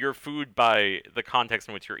defining your food by the context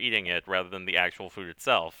in which you're eating it rather than the actual food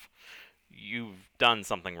itself, you've done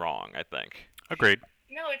something wrong, I think. Agreed.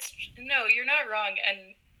 No, you're not wrong.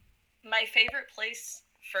 And my favorite place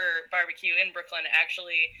for barbecue in Brooklyn,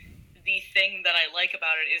 actually, the thing that I like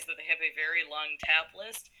about it is that they have a very long tap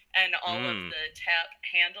list, and all of the tap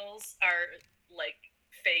handles are like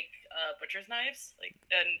fake butcher's knives. Like,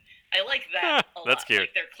 and I like that a lot. That's cute.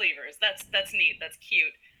 Like, they're cleavers. That's neat. That's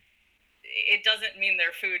cute. It doesn't mean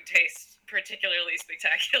their food tastes particularly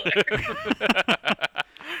spectacular.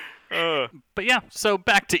 But yeah, so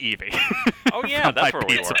back to Evie. Oh yeah, From that's my where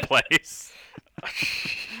we pizza were. place.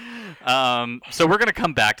 So we're gonna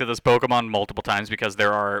come back to this Pokemon multiple times because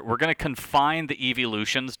we're gonna confine the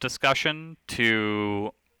Evolutions discussion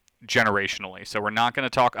to generationally. So we're not gonna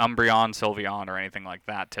talk Umbreon, Sylveon, or anything like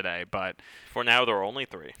that today. But For now, there are only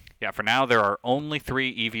 3. yeah, for now there are only 3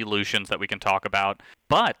 Evolutions that we can talk about.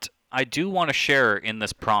 But I do want to share in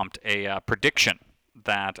this prompt a prediction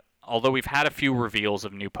that although we've had a few reveals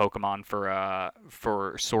of new Pokemon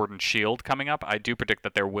for Sword and Shield coming up, I do predict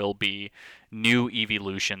that there will be new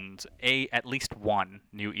Evolutions, at least one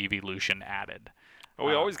new Evolution added. But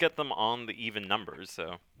we always get them on the even numbers,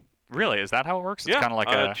 so. Really? Is that how it works? It's Yeah, kind of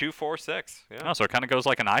like 2, 4, 6. Yeah. Oh, so it kind of goes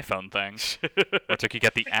like an iPhone thing. It's like you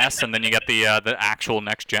get the S and then you get the actual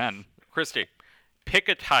next gen. Christy, pick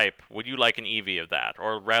a type. Would you like an Eevee of that?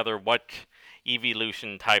 Or rather, what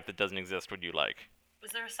evolution type that doesn't exist would you like?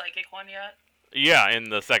 Was there a psychic one yet? Yeah, in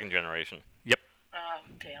the 2nd generation. Yep. Oh,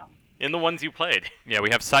 damn. In the ones you played. Yeah,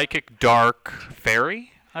 we have Psychic, Dark,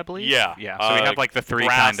 Fairy, I believe. Yeah. Yeah. So we have like the 3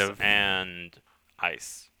 grass kind of. and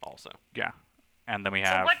ice also. Yeah. And then we So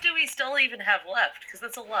have. what do we still even have left? Because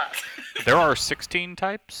that's a lot. There are 16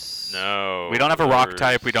 types. No. We don't have a rock there's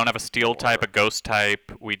type. We don't have a steel 4. type, a ghost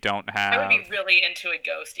type. We don't I would have. be really into a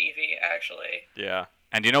ghost Eevee, actually. Yeah.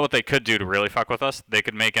 And you know what they could do to really fuck with us? They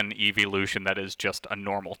could make an Evolution that is just a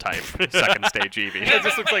normal type, second stage Eevee. It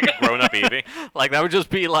just looks like a grown-up Eevee. Like that would just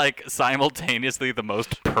be like simultaneously the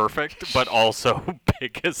most perfect, but also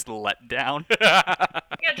biggest letdown.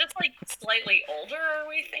 Yeah, just like slightly older, are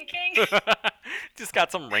we thinking? Just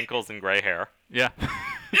got some wrinkles and gray hair. Yeah.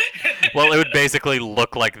 Well, it would basically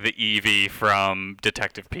look like the Eevee from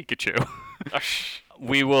Detective Pikachu.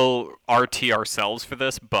 We will RT ourselves for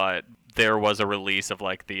this, but there was a release of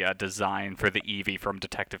like the design for the Eevee from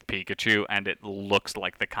Detective Pikachu, and it looks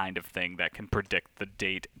like the kind of thing that can predict the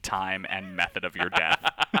date, time, and method of your death.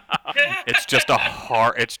 It's just a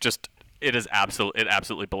hard. It's just. It is absolute. It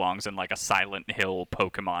absolutely belongs in like a Silent Hill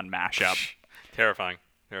Pokemon mashup. Terrifying.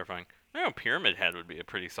 Pyramid Head would be a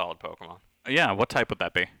pretty solid Pokemon. Yeah, what type would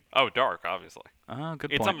that be? Oh, dark, obviously. Oh,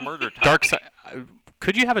 good It's point. a murder type. Dark.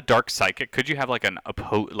 Could you have a dark psychic? Could you have like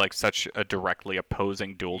like such a directly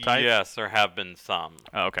opposing dual type? Yes, there have been some.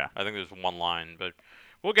 Oh, okay. I think there's one line, but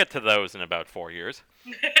we'll get to those in about 4 years.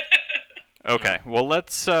 Okay. Well,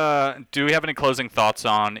 let's. Do we have any closing thoughts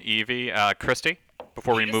on Eevee, Christy?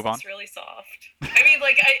 Before we move on. It's really soft. I mean,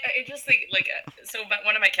 like, I just think, like, so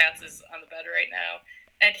one of my cats is on the bed right now,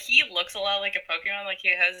 and he looks a lot like a Pokemon. Like, he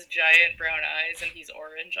has giant brown eyes, and he's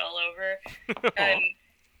orange all over. And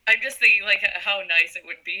I'm just thinking, like, how nice it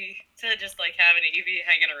would be to just, like, have an Eevee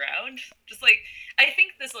hanging around. Just, like, I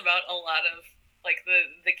think this about a lot of, like,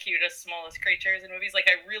 the cutest, smallest creatures in movies. Like,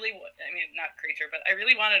 I mean, not creature, but I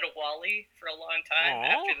really wanted a Wall-E for a long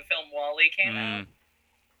time after the film Wall-E came out.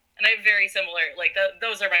 And I have very similar, like,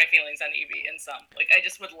 those are my feelings on Eevee in some. Like, I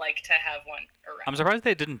just would like to have one around. I'm surprised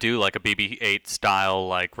they didn't do like a BB-8 style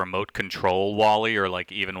like remote control Wall-E, or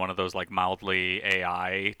like even one of those like mildly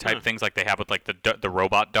AI type things like they have with like the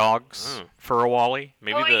robot dogs for a Wall-E.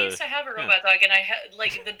 Maybe I used to have a robot dog, and I had,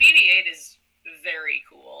 like, the BB-8 is very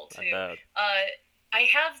cool too. I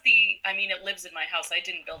have I mean, it lives in my house. I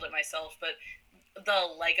didn't build it myself, but the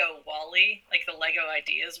Lego Wall-E, like the Lego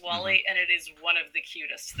Ideas Wall-E, and it is one of the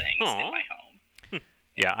cutest things in my home.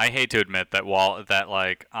 Yeah, I hate to admit that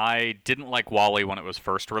like I didn't like Wall-E when it was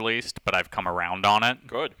first released, but I've come around on it.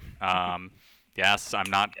 Good. Yes,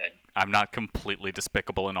 I'm not completely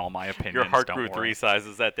despicable in all my opinions. Your heart don't grew worry. 3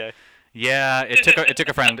 sizes that day. Yeah, it took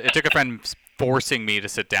a friend forcing me to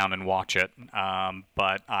sit down and watch it,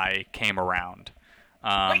 but I came around.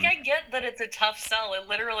 Like, I get that it's a tough sell. It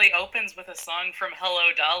literally opens with a song from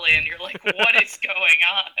Hello Dolly, and you're like, what is going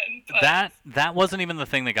on? But That wasn't even the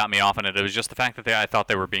thing that got me off on it. It was just the fact that I thought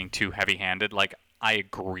they were being too heavy-handed. Like, I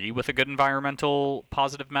agree with a good environmental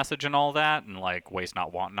positive message and all that, and like waste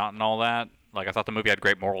not, want not, and all that. Like, I thought the movie had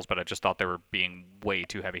great morals, but I just thought they were being way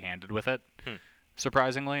too heavy-handed with it,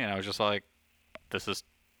 surprisingly. And I was just like, this is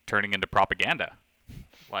turning into propaganda.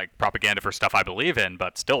 Like, propaganda for stuff I believe in,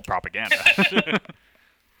 but still propaganda.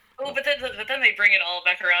 Oh, but then they bring it all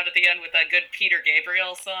back around at the end with that good Peter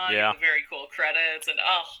Gabriel song. Yeah. And the very cool credits, and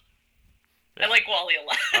I like Wall-E a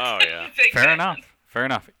lot. Oh, yeah. Fair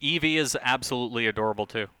enough. Eevee is absolutely adorable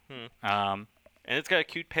too. And it's got a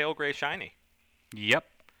cute pale gray shiny. Yep.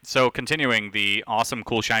 So continuing the awesome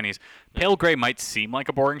cool shinies, pale gray might seem like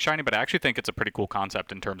a boring shiny, but I actually think it's a pretty cool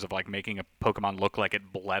concept in terms of like making a Pokemon look like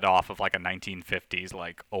it bled off of like a 1950s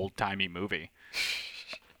like old-timey movie.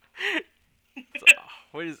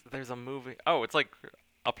 There's a movie. Oh, it's like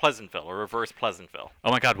a Pleasantville, a reverse Pleasantville.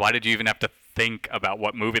 Oh my god, why did you even have to think about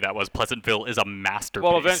what movie that was? Pleasantville is a masterpiece.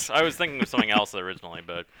 Well, eventually, I was thinking of something else originally,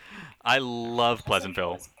 but I love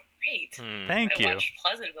Pleasantville. Was great. Thank you. I watched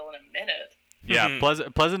Pleasantville in a minute. Yeah,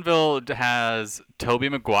 Pleasantville has Tobey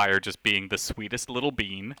Maguire just being the sweetest little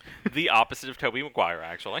bean. the opposite of Tobey Maguire,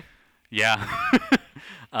 actually. Yeah.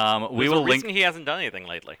 We There's will a reason link. he hasn't done anything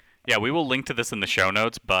lately. Yeah, we will link to this in the show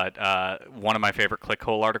notes. But one of my favorite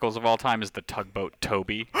ClickHole articles of all time is the Tugboat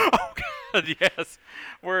Toby. Oh God, yes.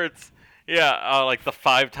 Where it's like the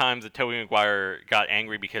 5 times that Tobey Maguire got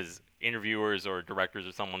angry because interviewers or directors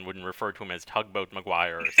or someone wouldn't refer to him as Tugboat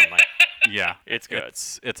Maguire or something. Yeah, It's good.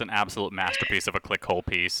 It's an absolute masterpiece of a ClickHole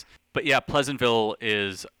piece. But yeah, Pleasantville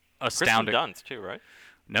is astounding. Kristen Dunst too, right?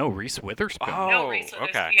 No, Reese Witherspoon. No, Oh, Reese Witherspoon.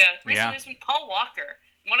 okay. Yeah, Reese Yeah. Witherspoon, Paul Walker.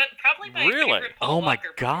 Probably my Really? favorite Paul Oh my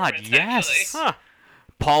Walker God, performance, yes. actually. Huh.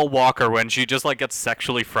 Paul Walker, when she just like gets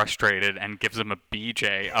sexually frustrated and gives him a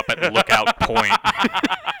BJ up at Lookout Point.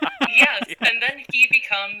 Yes, and then he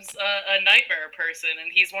becomes a nightmare person,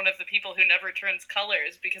 and he's one of the people who never turns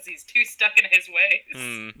colors because he's too stuck in his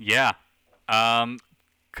ways. Yeah.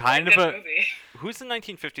 Kind of Good a. movie. Who's the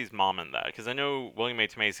 1950s mom in that? Because I know William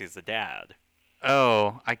H. Macy is the dad.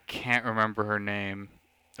 Oh, I can't remember her name.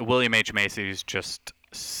 William H. Macy is just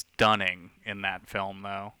stunning in that film,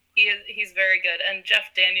 though. He's very good, and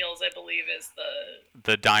Jeff Daniels, I believe, is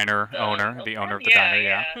The diner owner, the owner of the diner,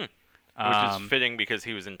 yeah. Which is fitting because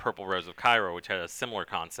he was in Purple Rose of Cairo, which had a similar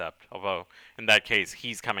concept. Although, in that case,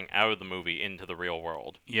 he's coming out of the movie into the real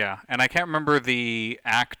world. Yeah, and I can't remember the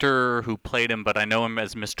actor who played him, but I know him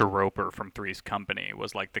as Mr. Roper from Three's Company,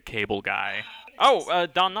 was like the cable guy. Oh,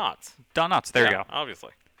 Don Knotts. Don Knotts, there you go.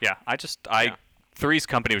 Obviously. Yeah, Three's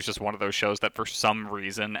Company was just one of those shows that for some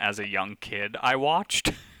reason, as a young kid, I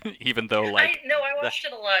watched. Even though, like... I watched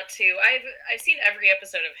it a lot too. I've seen every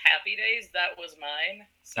episode of Happy Days. That was mine.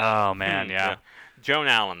 So. Oh man, yeah. Joan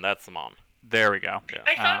Allen, that's the mom. There we go. Yeah.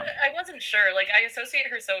 I thought I wasn't sure. Like I associate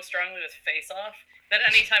her so strongly with Face Off that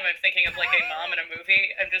anytime I'm thinking of like a mom in a movie,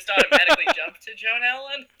 I'm just automatically jump to Joan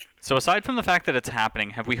Allen. So aside from the fact that it's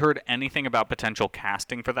happening, have we heard anything about potential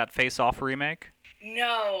casting for that Face Off remake?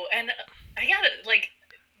 No, and I gotta like.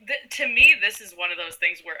 To me, this is one of those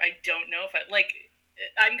things where I don't know if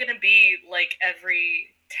I'm gonna be like every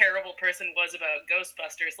terrible person was about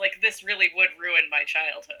Ghostbusters. Like this really would ruin my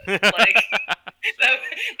childhood. Like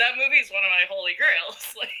that movie is one of my holy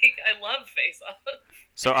grails. Like I love Face Off.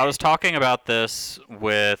 So I was talking about this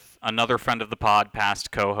with another friend of the pod,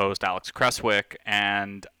 past co-host Alex Creswick,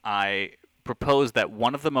 and I proposed that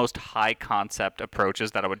one of the most high concept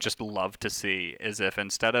approaches that I would just love to see is if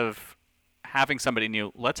instead of having somebody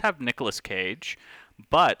new, let's have Nicolas Cage,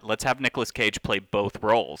 but let's have Nicolas Cage play both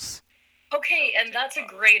roles. Okay, and that's a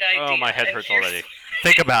great idea. Oh, my head And hurts here's- already.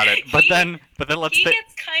 Think about it. But then let's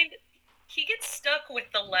he gets stuck with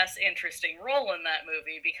the less interesting role in that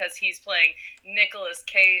movie because he's playing Nicolas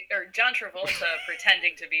Cage or John Travolta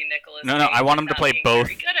pretending to be Nicolas No, Cage. I want and him to not play being both.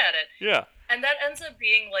 Very good at it. Yeah. And that ends up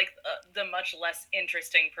being like the much less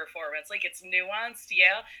interesting performance. Like it's nuanced,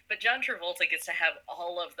 yeah, but John Travolta gets to have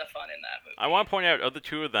all of the fun in that movie. I want to point out, of the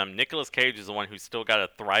two of them, Nicolas Cage is the one who's still got a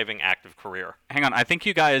thriving active career. Hang on, I think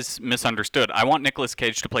you guys misunderstood. I want Nicolas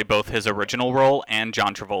Cage to play both his original role and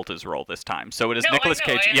John Travolta's role this time. So it is No, Nicolas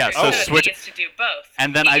I know, Cage. I Yeah, so understood. switch. He gets to do both.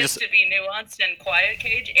 And then he I gets just to be nuanced and quiet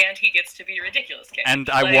Cage, and he gets to be ridiculous Cage. and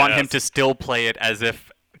I Like- want him Yes. to still play it as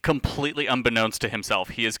if completely unbeknownst to himself,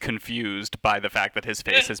 he is confused by the fact that his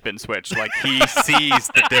face has been switched. Like he sees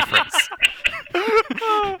the difference.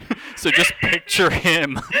 So just picture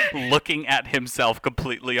him looking at himself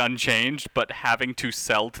completely unchanged, but having to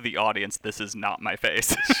sell to the audience, this is not my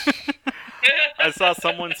face. I saw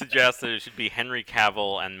someone suggest that it should be Henry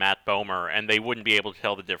Cavill and Matt Bomer, and they wouldn't be able to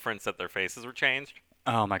tell the difference that their faces were changed.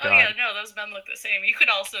 Oh my Oh god. yeah, no, those men look the same. You could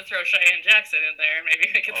also throw Cheyenne Jackson in there and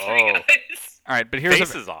maybe make it three Oh. guys. All right, but here's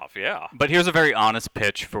Faces off, yeah. here's a very honest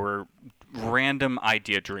pitch for random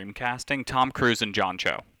idea dream casting: Tom Cruise and John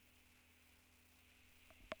Cho.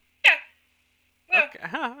 Yeah. Yeah. Okay,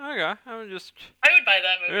 okay. I'm just... I would buy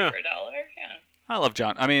that movie Yeah. for $1. Yeah. I love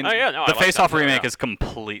John. I mean, Oh, yeah, no, I the like Face Off that, remake yeah. is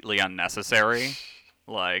completely unnecessary.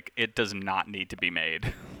 Like, it does not need to be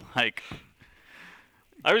made. Like,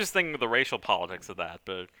 I was just thinking of the racial politics of that,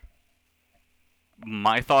 but...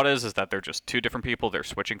 my thought is that they're just two different people. They're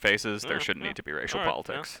switching faces. There Yeah, shouldn't yeah. need to be racial All right,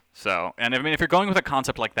 politics. So, and I mean, if you're going with a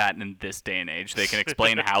concept like that in this day and age, they can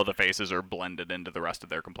explain how the faces are blended into the rest of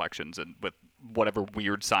their complexions and with whatever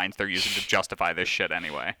weird signs they're using to justify this shit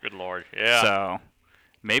anyway. Good lord, yeah. So,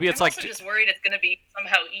 maybe it's I'm like also just worried it's going to be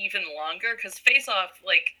somehow even longer because Face Off,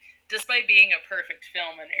 like, despite being a perfect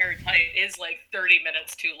film and airtight, is like 30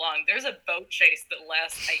 minutes too long. There's a boat chase that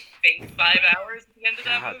lasts, I think, 5 hours at the end of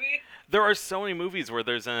that God. movie. There are so many movies where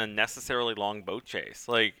there's an unnecessarily long boat chase.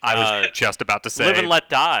 Like, I was just about to say. Live and Let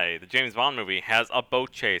Die, the James Bond movie, has a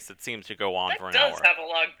boat chase that seems to go on That for an does hour. have a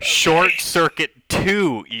long boat Short chase. Circuit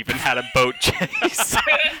 2 even had a boat chase.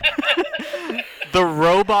 The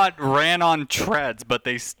robot ran on treads, but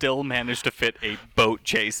they still managed to fit a boat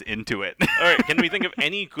chase into it. All right, can we think of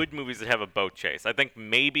any good movies that have a boat chase? I think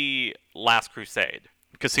maybe Last Crusade.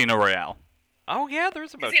 Casino Royale. Oh yeah,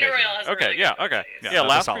 there's a boat Casino chase. Royale has a Okay, really yeah, good boat okay, chase. Yeah, yeah. that's a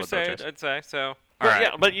Last solid boat Crusade, chase. I'd say so. All But, right.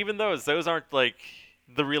 yeah, but even those aren't like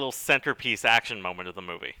the real centerpiece action moment of the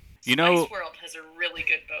movie. You know, Spice World has a really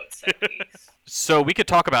good boat set piece. so we could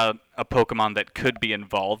talk about a Pokemon that could be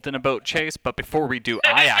involved in a boat chase, but before we do,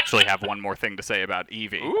 I actually have one more thing to say about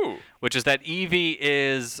Eevee. Ooh. Which is that Eevee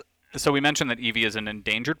is... So we mentioned that Eevee is an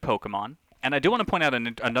endangered Pokemon, and I do want to point out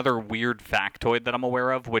another weird factoid that I'm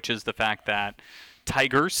aware of, which is the fact that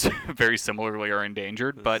tigers, very similarly, are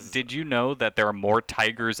endangered. But did you know that there are more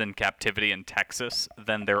tigers in captivity in Texas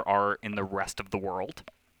than there are in the rest of the world?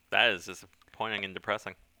 That is disappointing and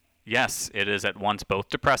depressing. Yes, it is at once both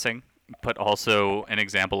depressing, but also an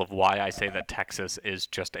example of why I say that Texas is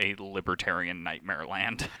just a libertarian nightmare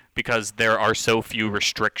land. Because there are so few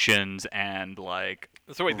restrictions and, like,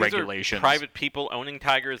 So wait, regulations. these are private people owning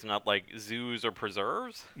tigers, not like zoos or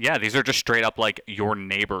preserves? Yeah, these are just straight up like your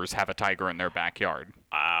neighbors have a tiger in their backyard.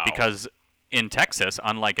 Wow. Because in Texas,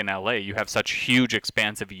 unlike in LA, you have such huge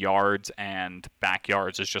expansive yards and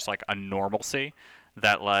backyards is just like a normalcy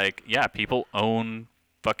that, like, yeah, people own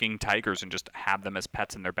fucking tigers and just have them as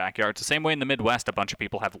pets in their backyards. The same way in the Midwest, a bunch of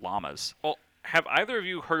people have llamas. Well, have either of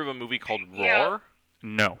you heard of a movie called Roar? Yeah.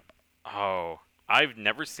 No. Oh, I've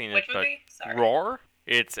never seen it, Which but movie? Sorry. Roar?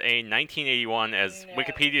 It's a 1981, as No.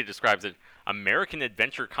 Wikipedia describes it, American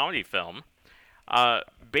adventure comedy film.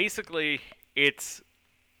 Basically, it's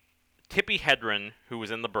Tippi Hedren, who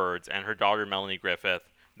was in The Birds, and her daughter Melanie Griffith.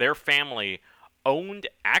 Their family owned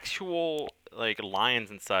actual lions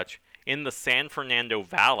and such in the San Fernando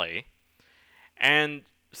Valley, and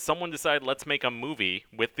someone decided, let's make a movie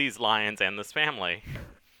with these lions and this family.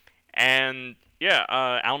 And yeah,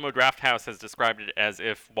 Alamo Drafthouse has described it as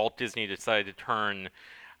if Walt Disney decided to turn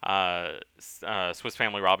Swiss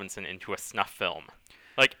Family Robinson into a snuff film.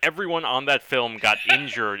 Everyone on that film got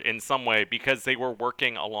injured in some way because they were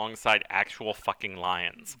working alongside actual fucking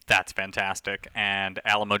lions. That's fantastic. And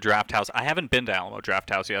Alamo Drafthouse. I haven't been to Alamo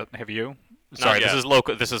Drafthouse yet. Have you? Not Sorry, yet.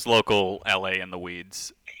 This is local LA in the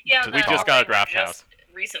weeds. Yeah, We just got a draft house.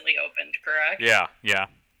 Recently opened, correct? Yeah.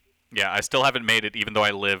 Yeah, I still haven't made it, even though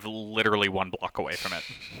I live literally 1 block away from it.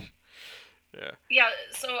 Yeah. Yeah,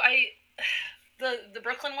 so the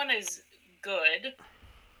Brooklyn one is good.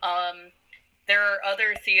 There are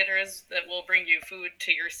other theaters that will bring you food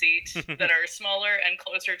to your seat that are smaller and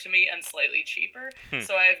closer to me and slightly cheaper.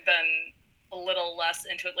 So I've been a little less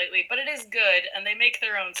into it lately, but it is good, and they make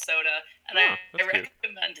their own soda, and I that's good.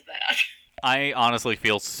 recommend that. I honestly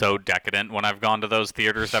feel so decadent when I've gone to those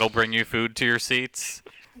theaters that'll bring you food to your seats.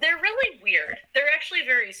 They're really weird. They're actually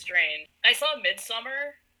very strange. I saw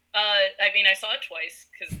Midsummer. I saw it twice,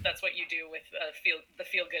 because that's what you do with the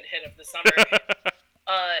feel-good hit of the summer.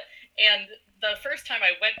 And the first time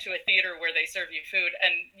I went to a theater where they serve you food,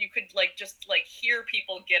 and you could just hear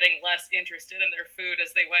people getting less interested in their food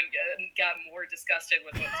as they went and got more disgusted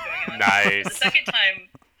with what was going on. Nice. The second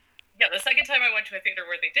time I went to a theater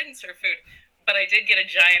where they didn't serve food, but I did get a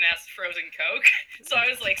giant ass frozen Coke, so I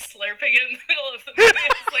was slurping it in the middle of the movie. I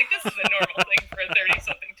was like, this is a normal thing for a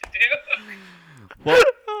 30-something to do. Well,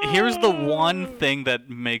 here's the one thing that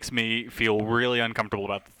makes me feel really uncomfortable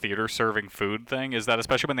about the theater serving food thing, is that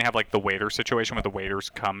especially when they have the waiter situation where the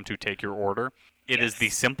waiters come to take your order, it is the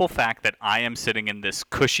simple fact that I am sitting in this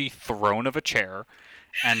cushy throne of a chair,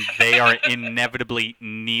 and they are inevitably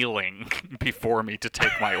kneeling before me to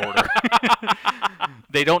take my order.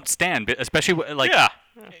 They don't stand, especially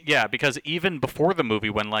yeah, because even before the movie,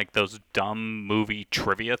 when those dumb movie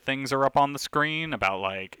trivia things are up on the screen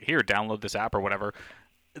about here, download this app or whatever,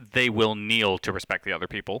 they will kneel to respect the other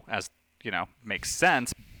people, as makes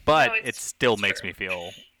sense. But it still makes me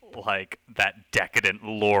feel like that decadent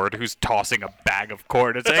lord who's tossing a bag of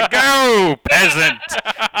corn and saying, "Go, peasant,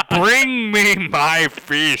 bring me my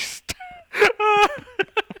feast."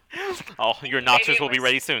 Oh, your nachos will be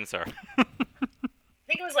ready soon, sir.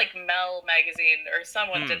 I think it was Mel magazine or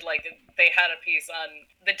someone did they had a piece on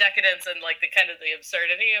the decadence and the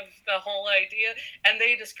absurdity of the whole idea, and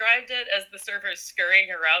they described it as the servers scurrying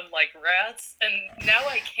around like rats, and now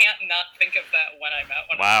I can't not think of that when I'm at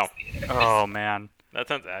one of these theaters. Oh man, that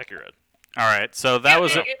sounds accurate. All right, so that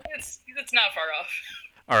was it's not far off.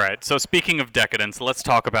 All right, so speaking of decadence, let's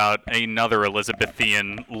talk about another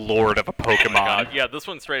Elizabethan lord of a Pokemon. God. Yeah, this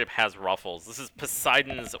one straight up has ruffles. This is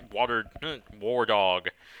Poseidon's war dog,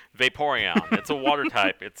 Vaporeon. It's a water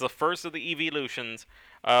type. It's the first of the evolutions.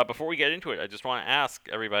 Before we get into it, I just want to ask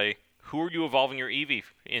everybody, who are you evolving your Eevee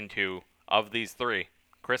into of these three?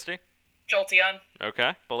 Christy? Jolteon.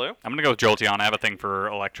 Okay, Baloo? I'm going to go with Jolteon. I have a thing for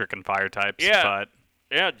electric and fire types. Yeah. But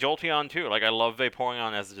Yeah, Jolteon too. I love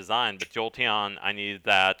Vaporeon as a design, but Jolteon, I needed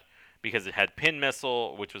that because it had Pin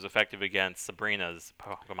Missile, which was effective against Sabrina's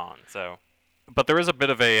Pokemon. So, but there is a bit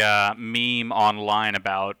of a meme online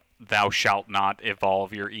about thou shalt not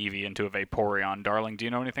evolve your Eevee into a Vaporeon. Darling, do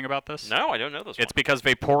you know anything about this? No, I don't know this one. It's because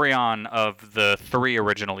Vaporeon, of the 3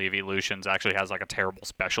 original evolutions, actually has a terrible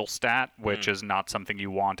special stat, which is not something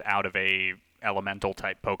you want out of a elemental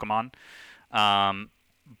type Pokemon.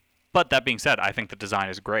 But that being said, I think the design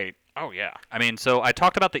is great. Oh, yeah. I mean, so I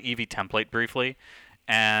talked about the Eevee template briefly,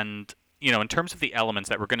 and, in terms of the elements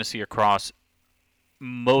that we're going to see across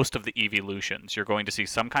most of the evolutions, you're going to see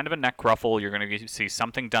some kind of a neck ruffle, you're going to see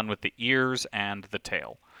something done with the ears and the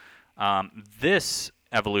tail. This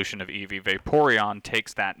evolution of Eevee, Vaporeon,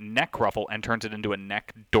 takes that neck ruffle and turns it into a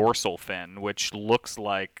neck dorsal fin, which looks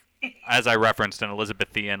like, as I referenced, an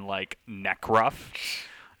Elizabethan, neck ruff.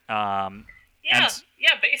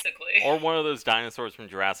 Yeah, basically. Or one of those dinosaurs from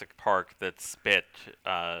Jurassic Park that spit.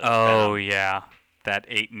 Oh, yeah. That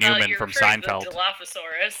ate Newman from Seinfeld. The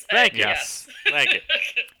Dilophosaurus. Thank you. Yes. Thank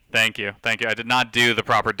you. Thank you. I did not do the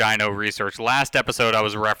proper dino research. Last episode, I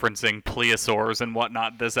was referencing plesiosaurs and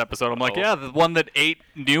whatnot. This episode, I'm like, yeah, the one that ate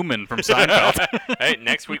Newman from Seinfeld. Hey,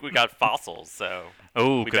 next week we got fossils, so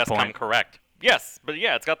Oh, we good best come point. correct. Yes, but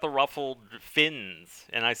yeah, it's got the ruffled fins,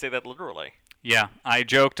 and I say that literally. Yeah, I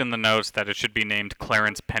joked in the notes that it should be named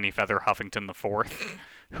Clarence Pennyfeather Huffington IV,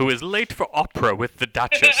 who is late for opera with the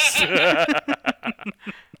Duchess.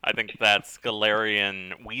 I think that's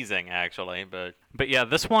Galarian wheezing, actually, but... But yeah,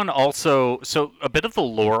 this one also, so a bit of the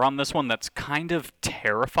lore on this one that's kind of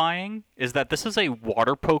terrifying is that this is a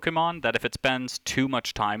water Pokemon that if it spends too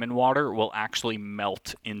much time in water will actually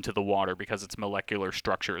melt into the water because its molecular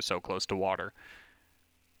structure is so close to water.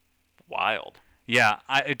 Wild. Yeah,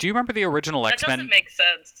 do you remember the original That X-Men? doesn't make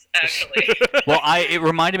sense, actually. Well, it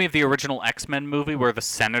reminded me of the original X-Men movie where the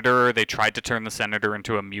senator, they tried to turn the senator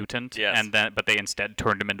into a mutant, Yes. but they instead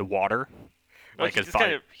turned him into water. Like his he,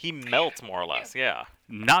 body. he melts, more or less, yeah.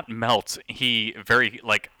 Not melts, he very,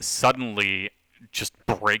 suddenly just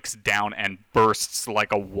breaks down and bursts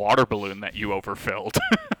like a water balloon that you overfilled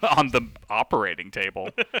on the operating table.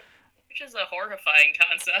 Which is a horrifying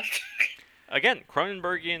concept. Again,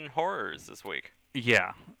 Cronenbergian horrors this week.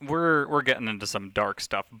 Yeah, we're getting into some dark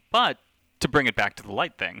stuff, but to bring it back to the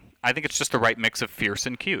light thing, I think it's just the right mix of fierce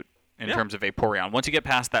and cute in terms of Vaporeon. Once you get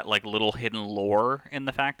past that little hidden lore in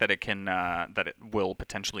the fact that it can that it will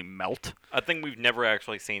potentially melt. A thing we've never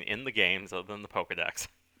actually seen in the games other than the Pokedex.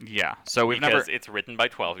 Yeah, so we've because never. it's written by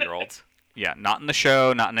 12-year-olds. Yeah, not in the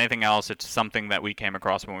show, not in anything else. It's something that we came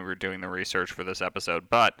across when we were doing the research for this episode.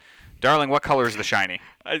 But, darling, what color is the shiny?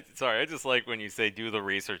 I just like when you say do the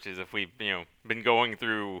research as if we've, been going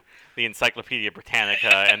through the Encyclopedia Britannica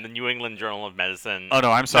and the New England Journal of Medicine. Oh,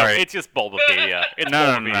 no, I'm sorry. No, it's just Bulbapedia. It's No,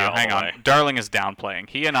 Bulbapedia all hang the on. way. Darling is downplaying.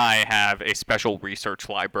 He and I have a special research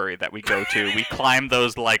library that we go to. We climb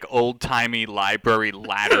those, old-timey library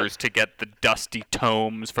ladders to get the dusty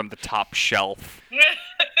tomes from the top shelf.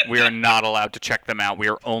 We are not allowed to check them out. We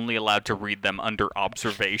are only allowed to read them under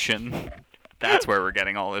observation. That's where we're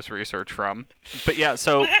getting all this research from. But yeah,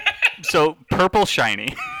 so purple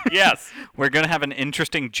shiny. Yes. We're going to have an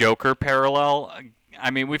interesting Joker parallel.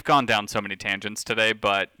 I mean, we've gone down so many tangents today,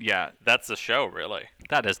 but yeah, That's the show, really.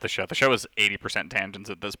 that is the show. The show is 80% tangents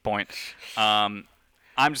at this point. I'm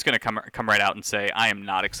just going to come right out and say I am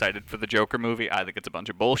not excited for the Joker movie. I think it's a bunch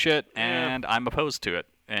of bullshit, and I'm opposed to it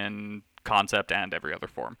in concept and every other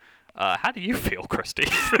form. How do you feel, Christy?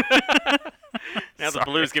 Now the Sorry.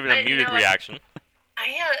 Blue's giving a muted reaction.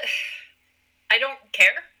 I don't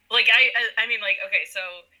care. I mean, okay, so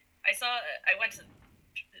I went to,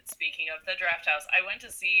 speaking of the Draft House, I went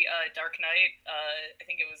to see Dark Knight, I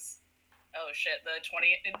think it was,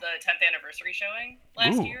 the 10th anniversary showing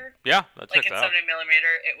last Ooh. year. Yeah, that checks In out. 70mm.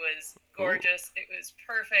 It was gorgeous. It was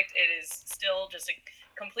perfect. It is still just a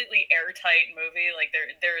completely airtight movie.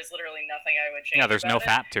 There is literally nothing I would change. Yeah, there's no about it.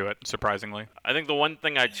 fat to it, surprisingly. I think the one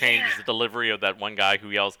thing I'd change is the delivery of that one guy who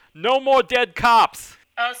yells, "No more dead cops!"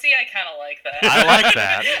 Oh, see, I kind of like that. I like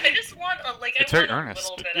that. I just want It's very a earnest.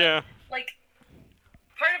 little bit Yeah. of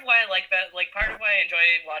part of why I like that, part of why I enjoy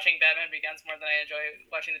watching Batman Begins more than I enjoy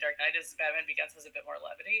watching The Dark Knight is Batman Begins has a bit more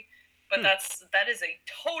levity. But that is a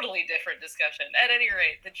totally different discussion. At any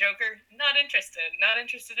rate, the Joker, not interested. Not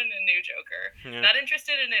interested in a new Joker. Yeah. Not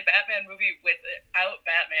interested in a Batman movie without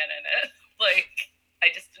Batman in it.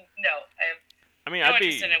 I mean, No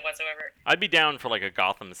interest in it whatsoever. I'd be down for a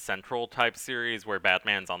Gotham Central type series where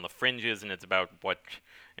Batman's on the fringes and it's about what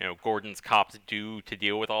Gordon's cops do to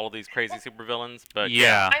deal with all of these crazy supervillains. But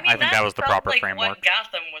Yeah, I mean, I think that was the proper what framework.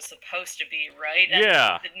 Gotham was supposed to be, right? And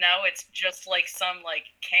Yeah. now it's just some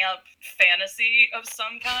camp fantasy of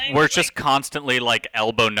some kind. We're just constantly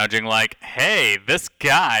elbow nudging, hey, this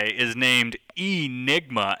guy is named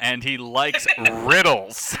Enigma and he likes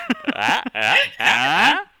riddles.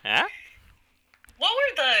 Ah. What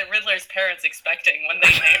were the Riddler's parents expecting when they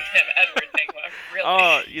named him Edward Nygma? Really?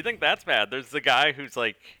 Oh, you think that's bad? There's the guy who's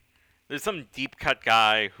there's some deep cut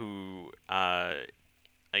guy who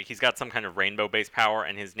he's got some kind of rainbow based power,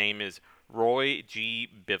 and his name is Roy G.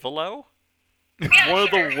 Bigelow. Yeah, One of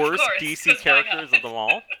sure, the worst course, DC 'cause why characters not? of them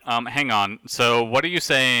all. Hang on. So what are you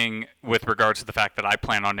saying with regards to the fact that I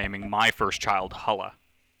plan on naming my first child Hulla?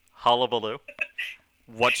 Hullabaloo.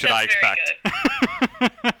 What should I That's very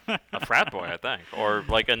expect? A frat boy, I think. Or a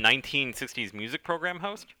 1960s music program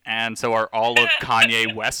host. And so are all of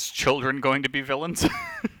Kanye West's children going to be villains?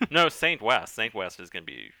 No, Saint West. Saint West is going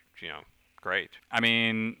to be, great. I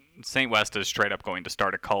mean, Saint West is straight up going to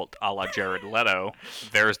start a cult a la Jared Leto.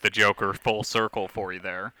 There's the Joker full circle for you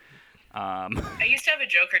there. I used to have a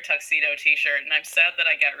Joker tuxedo T-shirt, and I'm sad that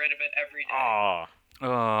I got rid of it every day. Oh,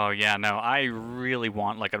 Oh, yeah, no, I really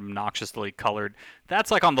want an obnoxiously colored...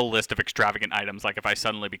 That's on the list of extravagant items. If I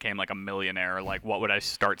suddenly became a millionaire, what would I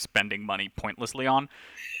start spending money pointlessly on?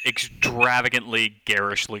 Extravagantly,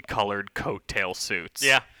 garishly colored coattail suits.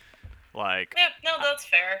 yeah. Yeah, no, that's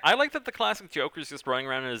fair. I like that the classic Joker's just running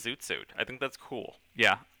around in a zoot suit. I think that's cool.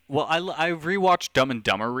 Yeah. Well, I rewatched Dumb and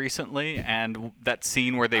Dumber recently, and that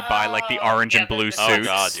scene where they buy like the orange and blue the suits. Oh,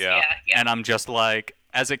 God, yeah. And I'm just like,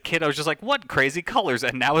 as a kid, I was just like, what crazy colors?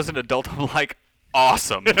 And now as an adult, I'm like,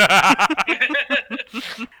 awesome.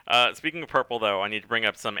 Speaking of purple, though, I need to bring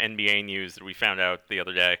up some NBA news that we found out the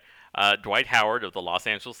other day. Dwight Howard of the Los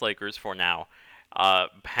Angeles Lakers, for now,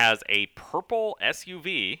 has a purple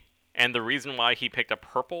SUV, and the reason why he picked a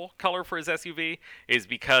purple color for his SUV is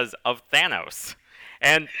because of Thanos.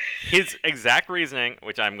 And his exact reasoning,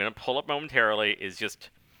 which I'm going to pull up momentarily, is just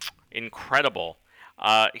incredible.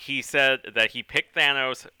 He said that he picked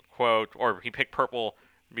Thanos, quote, or he picked purple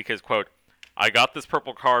because, quote, I got this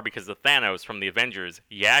purple car because of Thanos from the Avengers.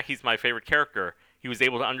 Yeah, he's my favorite character. He was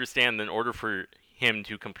able to understand that in order for him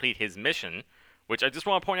to complete his mission, which I just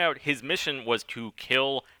want to point out, his mission was to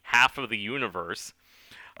kill half of the universe.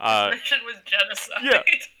 His mission was genocide. Yeah.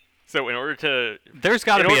 So in order to... There's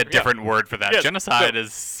got to be a different word for that. Yeah, Genocide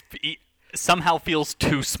is somehow feels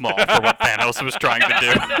too small for what Thanos was trying to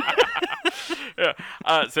do.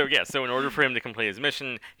 So in order for him to complete his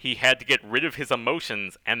mission, he had to get rid of his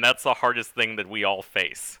emotions, and that's the hardest thing that we all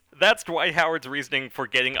face. That's Dwight Howard's reasoning for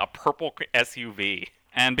getting a purple SUV.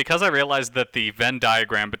 And because I realized that the Venn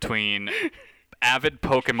diagram between avid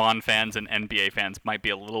Pokemon fans and NBA fans might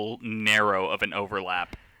be a little narrow of an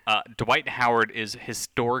overlap, Dwight Howard is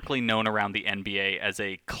historically known around the NBA as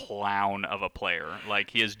a clown of a player. Like,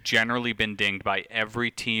 he has generally been dinged by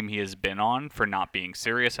every team he has been on for not being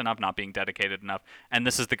serious enough, not being dedicated enough. And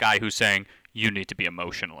this is the guy who's saying, you need to be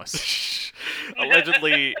emotionless.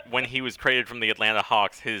 Allegedly, when he was traded from the Atlanta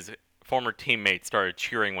Hawks, his former teammates started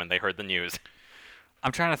cheering when they heard the news.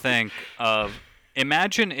 I'm trying to think of...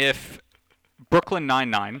 Imagine if Brooklyn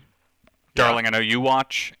Nine-Nine... Darling, I know you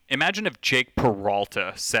watch. Imagine if Jake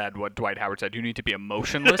Peralta said what Dwight Howard said. You need to be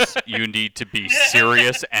emotionless. You need to be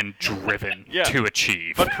serious and driven to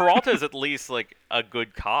achieve. But Peralta is at least, like, a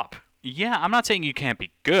good cop. Yeah, I'm not saying you can't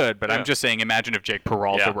be good, but I'm just saying imagine if Jake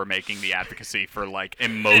Peralta were making the advocacy for, like,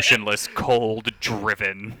 emotionless, cold,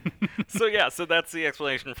 driven. So that's the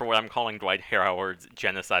explanation for what I'm calling Dwight Howard's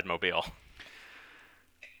genocide mobile.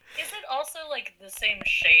 Is it also like the same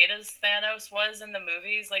shade as Thanos was in the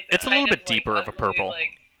movies? Like it's a little bit deeper of a purple,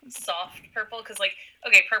 like soft purple. Because like,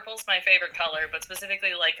 okay, purple's my favorite color, but specifically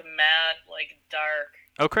like matte, like dark.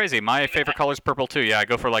 Oh, crazy! My favorite color's purple too. Yeah, I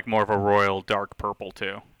go for like more of a royal dark purple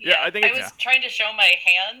too. Yeah, I think I was trying to show my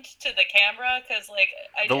hand to the camera because like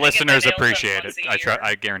the listeners appreciate it.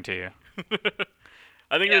 I guarantee you.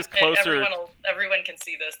 I think it was closer. Everyone can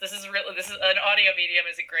see this. This is an audio medium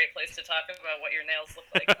is a great place to talk about what your nails look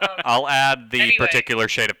like. I'll add the particular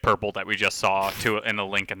shade of purple that we just saw in a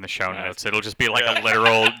link in the show notes. It'll just be like a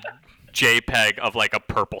literal JPEG of like a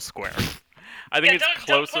purple square. I think it's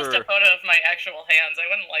closer. Don't post a photo of my actual hands. I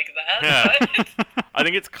wouldn't like that. Yeah. I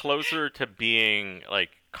think it's closer to being like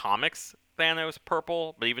comics Thanos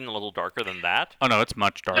purple, but even a little darker than that. Oh no, it's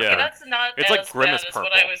much darker. Okay, that's not it's as like Grimace bad as purple.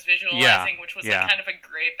 what I was visualizing, which was like kind of a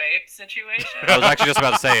gray babe situation. I was actually just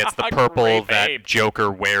about to say it's the purple that babe. Joker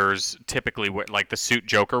wears typically, like the suit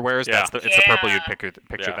Joker wears. Yeah. It's the purple you'd picture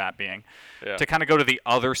that being. Yeah. To kind of go to the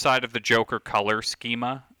other side of the Joker color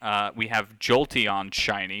schema, we have Jolteon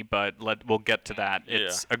shiny, but we'll get to that.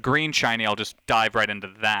 It's a green shiny. I'll just dive right into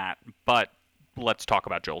that. But let's talk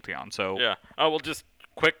about Jolteon. So yeah, we'll just.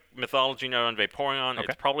 Quick mythology note on Vaporeon. Okay.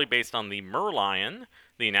 It's probably based on the merlion,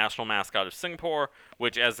 the national mascot of Singapore,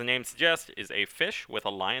 which, as the name suggests, is a fish with a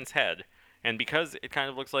lion's head. And because it kind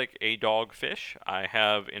of looks like a dogfish, I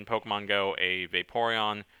have in Pokemon Go a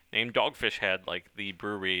Vaporeon named Dogfish Head, like the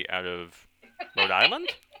brewery out of Rhode Island.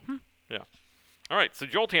 Yeah. All right, so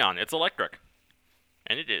Jolteon, it's electric.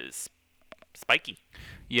 And it is spiky.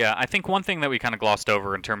 Yeah, I think one thing that we kind of glossed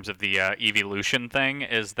over in terms of the evolution thing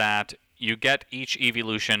is that you get each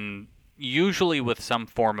evolution usually with some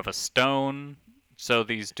form of a stone, so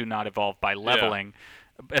these do not evolve by leveling.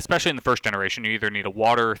 Yeah. Especially in the first generation, you either need a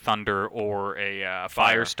water, thunder, or a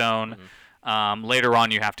fire stone. Mm-hmm. Later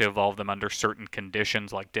on, you have to evolve them under certain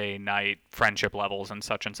conditions, like day, night, friendship levels, and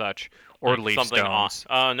such, or leaf stones.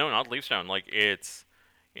 No, not leaf stone. Like it's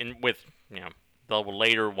with the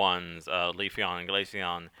later ones, Leafeon and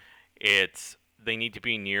Glaceon. They need to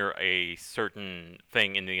be near a certain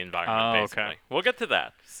thing in the environment, basically. Okay. We'll get to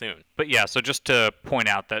that soon. But yeah, so just to point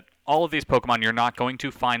out that all of these Pokemon, you're not going to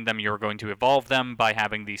find them, you're going to evolve them by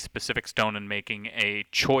having the specific stone and making a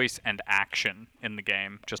choice and action in the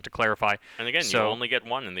game, just to clarify. And again, you only get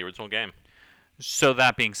one in the original game. So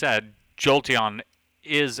that being said, Jolteon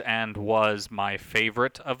is and was my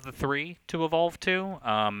favorite of the three to evolve to.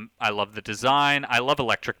 I love the design. I love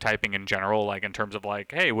electric typing in general, like in terms of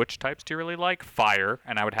like, hey, which types do you really like? Fire.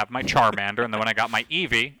 And I would have my Charmander, and then when I got my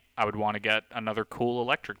Eevee, I would want to get another cool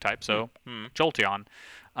electric type, so Jolteon.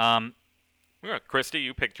 Yeah, Christy,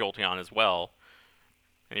 you picked Jolteon as well.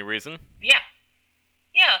 Any reason? Yeah.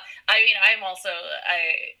 I mean, I am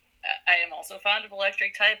also fond of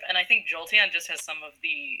electric type, and I think Jolteon just has some of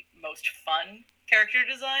the most fun character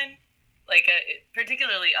design, like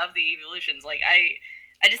particularly of the evolutions. Like I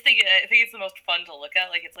think it's the most fun to look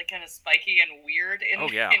at. Like it's like kind of spiky and weird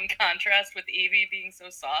in contrast with Eevee being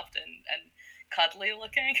so soft and cuddly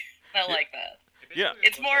looking. I like that. Yeah.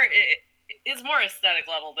 It's more aesthetic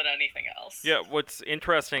level than anything else. Yeah, what's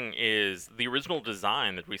interesting is the original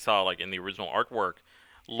design that we saw like in the original artwork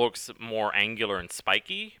looks more angular and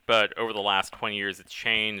spiky, but over the last 20 years it's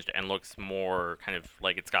changed and looks more kind of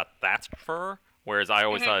like it's got thatched fur, whereas I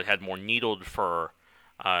always thought it had more needled fur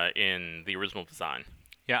in the original design.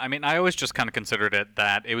 Yeah, I mean, I always just kind of considered it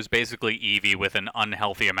that it was basically Eevee with an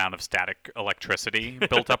unhealthy amount of static electricity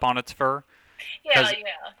built up on its fur. Yeah.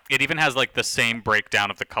 It even has like the same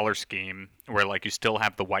breakdown of the color scheme, where like you still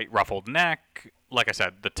have the white ruffled neck, like I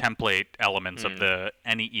said, the template elements of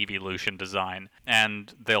any evolution design,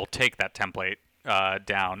 and they'll take that template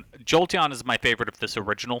down. Jolteon is my favorite of this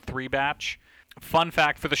original 3 batch. Fun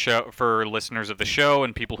fact for the show, for listeners of the show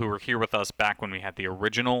and people who were here with us back when we had the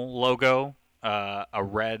original logo, a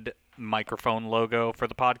red microphone logo for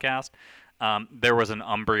the podcast. There was an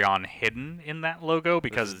Umbreon hidden in that logo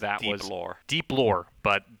because that was deep lore,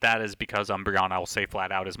 but that is because Umbreon, I will say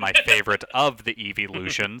flat out, is my favorite of the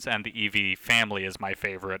evolutions, and the Eevee family is my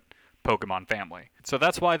favorite Pokemon family. So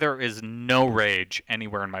that's why there is no rage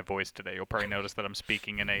anywhere in my voice today. You'll probably notice that I'm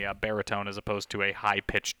speaking in a baritone as opposed to a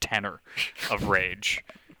high-pitched tenor of rage.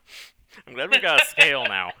 I'm glad we got a scale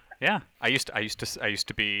now. Yeah, I used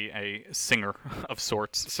to be a singer of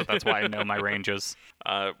sorts, so that's why I know my ranges.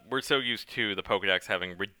 We're so used to the Pokedex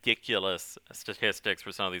having ridiculous statistics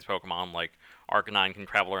for some of these Pokemon, like Arcanine can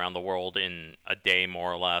travel around the world in a day,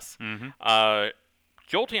 more or less.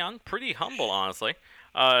 Jolteon, pretty humble, honestly.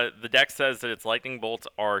 The deck says that its lightning bolts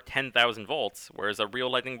are 10,000 volts, whereas a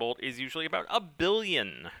real lightning bolt is usually about 1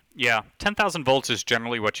 billion. Yeah, 10,000 volts is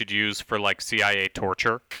generally what you'd use for like CIA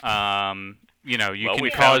torture. You know, you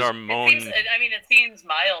can cause our it seems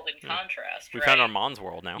mild in contrast. We found our Mon's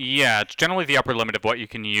world now. Yeah, it's generally the upper limit of what you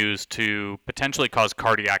can use to potentially cause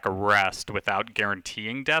cardiac arrest without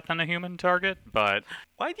guaranteeing death on a human target. But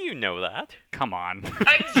why do you know that? Come on.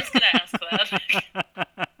 I was just gonna ask that.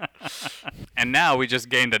 And now we just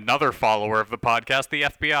gained another follower of the podcast, the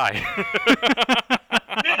FBI.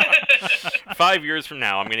 5 years from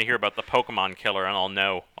now, I'm going to hear about the Pokemon killer, and I'll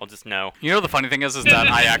know. I'll just know. You know, the funny thing is that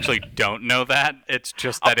I actually don't know that. It's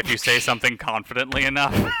just that if you say something confidently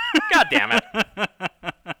enough. God damn it.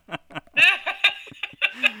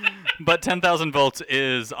 But 10,000 volts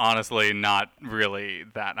is honestly not really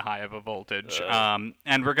that high of a voltage. And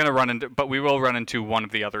we will run into one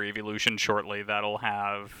of the other evolutions shortly that'll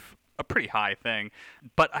have a pretty high thing.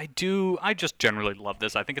 But I just generally love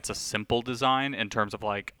this. I think it's a simple design in terms of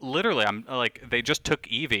like, literally, they just took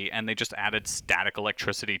Eevee and they just added static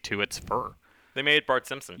electricity to its fur. They made Bart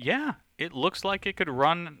Simpson. Yeah, it looks like it could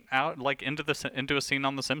run out like into a scene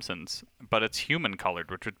on The Simpsons, but it's human colored,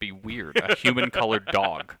 which would be weird. A human colored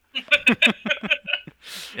dog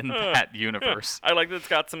in that universe. I like that it's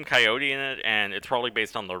got some coyote in it, and it's probably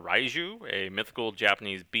based on the Raiju, a mythical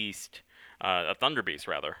Japanese beast, a thunder beast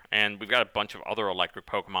rather. And we've got a bunch of other electric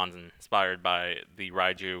Pokemons inspired by the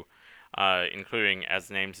Raiju, including, as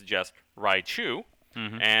the name suggests, Raichu,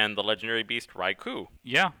 and the legendary beast Raikou.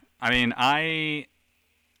 Yeah. I mean,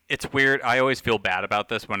 it's weird. I always feel bad about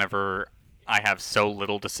this whenever I have so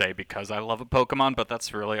little to say because I love a Pokemon, but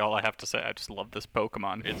that's really all I have to say. I just love this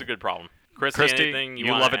Pokemon. It's a good problem. Christy, anything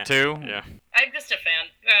you love it too? Yeah. I'm just a fan.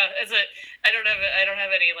 I don't have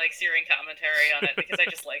any like searing commentary on it because I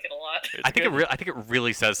just like it a lot. I think it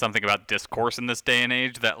really says something about discourse in this day and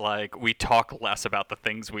age that like we talk less about the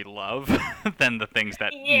things we love than the things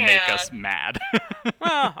that make us mad.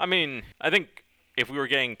 Well, I mean, I think if we were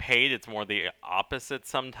getting paid, it's more the opposite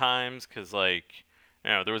sometimes, because, like,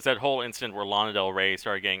 you know, there was that whole incident where Lana Del Rey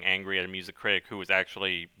started getting angry at a music critic who was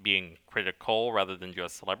actually being critical rather than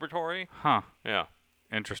just celebratory. Huh. Yeah.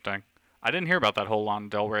 Interesting. I didn't hear about that whole Lana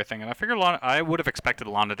Del Rey thing, and I figured I would have expected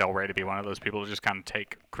Lana Del Rey to be one of those people to just kind of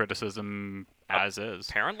take criticism as is.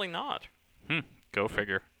 Apparently not. Go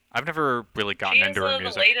figure. I've never really gotten into her music. She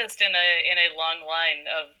is the latest in a long line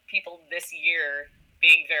of people this year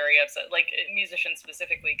being very upset, like musicians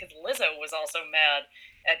specifically, because Lizzo was also mad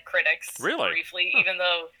at critics briefly, even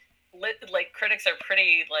though like critics are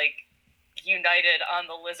pretty like united on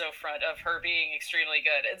the Lizzo front of her being extremely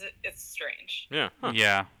good. It's strange. Yeah.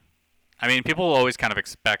 Yeah. I mean, people will always kind of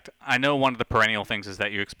expect. I know one of the perennial things is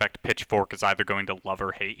that you expect Pitchfork is either going to love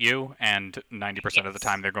or hate you, and 90% of the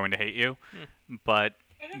time they're going to hate you. But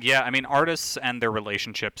yeah, I mean, artists and their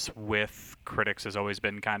relationships with critics has always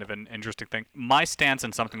been kind of an interesting thing. My stance,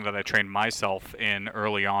 and something that I trained myself in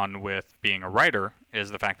early on with being a writer,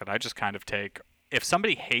 is the fact that I just kind of take. If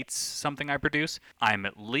somebody hates something I produce, I'm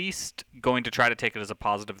at least going to try to take it as a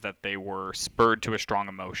positive that they were spurred to a strong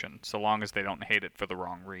emotion, so long as they don't hate it for the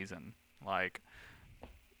wrong reason. Like,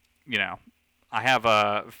 you know, I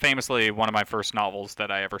have famously one of my first novels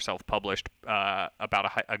that I ever self-published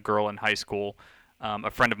about a girl in high school.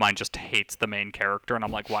 A friend of mine just hates the main character, and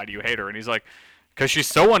I'm like, why do you hate her? And he's like, because she's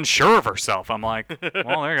so unsure of herself. I'm like,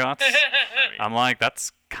 well, there you go. I'm like,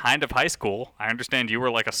 that's kind of high school. I understand you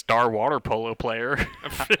were like a star water polo player.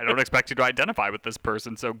 I don't expect you to identify with this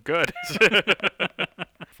person, so good.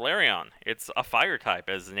 Flareon. It's a fire type,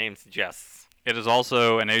 as the name suggests. It is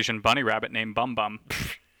also an Asian bunny rabbit named Bum Bum.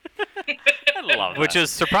 I love that. Which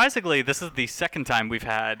is, surprisingly, this is the second time we've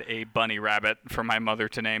had a bunny rabbit for my mother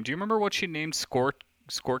to name. Do you remember what she named Skorkip?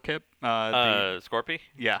 Scorpy?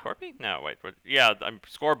 Yeah. Scorpy? No, wait. What? Yeah,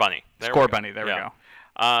 Score Bunny. Score Bunny, there we go.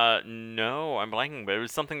 No, I'm blanking, but it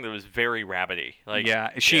was something that was very rabbity. Like, yeah,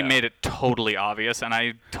 she made it totally obvious, and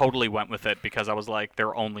I totally went with it because I was like, there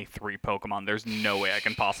are only 3 Pokemon. There's no way I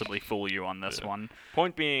can possibly fool you on this one.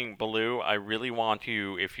 Point being, Baloo, I really want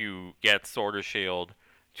you, if you get Sword or Shield,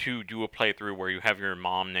 to do a playthrough where you have your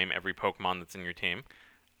mom name every Pokemon that's in your team.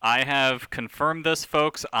 I have confirmed this,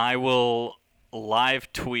 folks. I will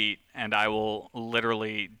live tweet, and I will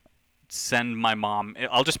literally send my mom.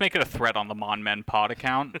 I'll just make it a thread on the Mon Men Pod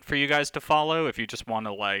account for you guys to follow if you just want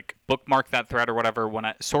to like bookmark that thread or whatever. When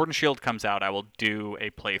Sword and Shield comes out, I will do a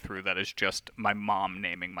playthrough that is just my mom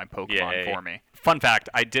naming my Pokemon for me. Fun fact,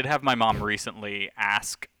 I did have my mom recently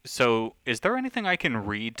ask, so is there anything I can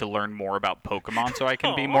read to learn more about Pokemon so I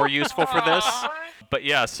can be more useful for this? But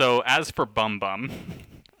yeah, so as for Bum Bum,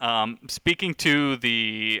 speaking to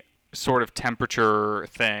the sort of temperature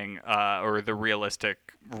thing, or the realistic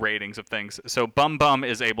ratings of things. So Bum Bum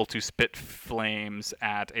is able to spit flames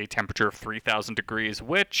at a temperature of 3,000 degrees,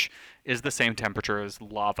 which is the same temperature as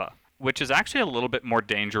lava, which is actually a little bit more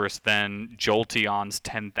dangerous than Jolteon's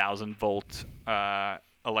 10,000 volt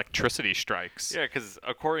electricity strikes. Yeah, because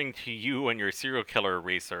according to you and your serial killer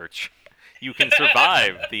research, you can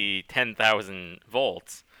survive the 10,000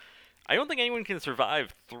 volts. I don't think anyone can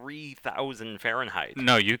survive 3,000 Fahrenheit.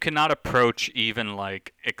 No, you cannot approach even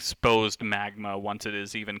like exposed magma once it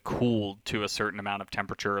is even cooled to a certain amount of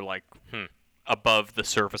temperature, like above the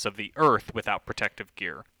surface of the Earth, without protective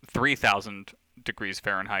gear. 3,000 degrees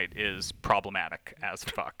Fahrenheit is problematic as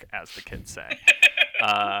fuck, as the kids say.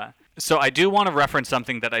 So I do want to reference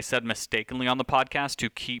something that I said mistakenly on the podcast to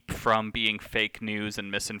keep from being fake news and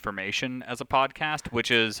misinformation as a podcast, which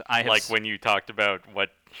is like when you talked about what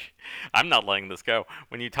I'm not letting this go.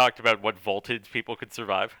 When you talked about what voltage people could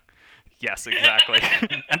survive. Yes, exactly.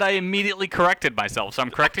 And I immediately corrected myself. So I'm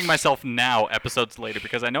correcting myself now, episodes later,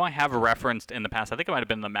 because I know I have referenced in the past. I think it might have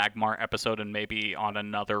been the Magmar episode and maybe on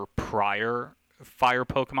another prior Fire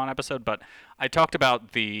Pokemon episode, but I talked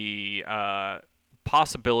about the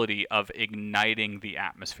possibility of igniting the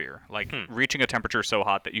atmosphere, like reaching a temperature so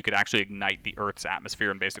hot that you could actually ignite the Earth's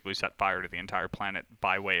atmosphere and basically set fire to the entire planet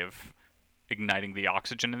by way of igniting the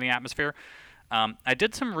oxygen in the atmosphere. I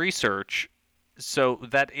did some research, so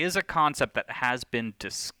that is a concept that has been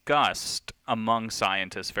discussed among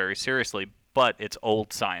scientists very seriously, but it's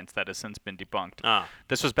old science that has since been debunked.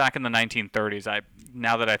 This was back in the 1930s.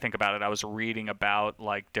 Now that I think about it, I was reading about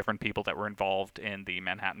like different people that were involved in the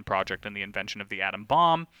Manhattan Project and the invention of the atom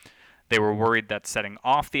bomb. They were worried that setting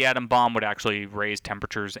off the atom bomb would actually raise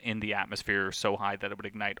temperatures in the atmosphere so high that it would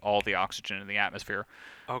ignite all the oxygen in the atmosphere.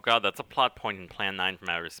 Oh god, that's a plot point in Plan 9 from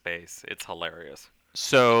Outer Space. It's hilarious.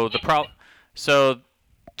 So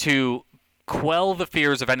to quell the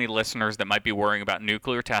fears of any listeners that might be worrying about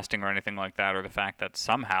nuclear testing or anything like that, or the fact that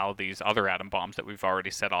somehow these other atom bombs that we've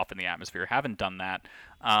already set off in the atmosphere haven't done that,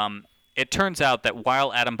 it turns out that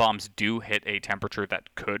while atom bombs do hit a temperature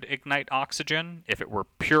that could ignite oxygen, if it were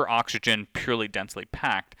pure oxygen, purely densely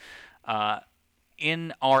packed,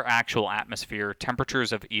 in our actual atmosphere,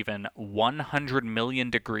 temperatures of even 100 million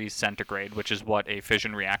degrees centigrade, which is what a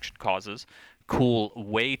fission reaction causes, cool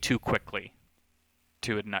way too quickly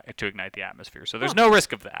to ignite the atmosphere. So there's no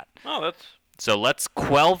risk of that. Oh, that's... So let's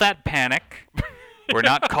quell that panic We're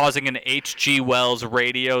not causing an H.G. Wells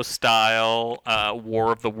radio-style,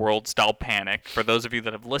 War of the World-style panic. For those of you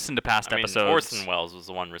that have listened to past episodes... Orson Welles was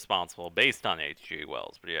the one responsible, based on H.G.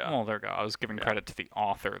 Wells, but yeah. Well, there we go. I was giving credit to the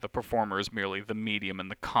author. The performer is merely the medium and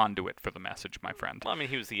the conduit for the message, my friend. Well, I mean,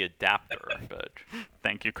 he was the adapter, but...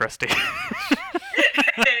 Thank you, Christy.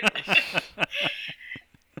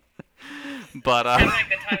 But Having a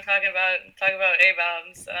good time talking about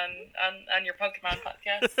A-bombs on your Pokemon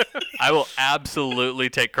podcast. I will absolutely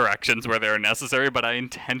take corrections where they are necessary, but I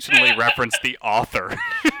intentionally referenced the author.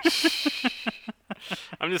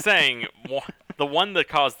 I'm just saying, the one that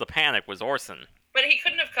caused the panic was Orson. But he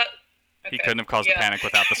couldn't have cut. He couldn't have caused the panic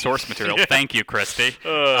without the source material. Yeah. Thank you, Christy.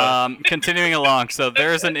 Continuing along, so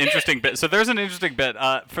there's an interesting bit.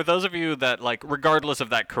 For those of you that, like, regardless of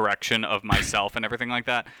that correction of myself and everything like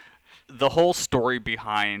that, the whole story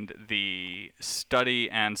behind the study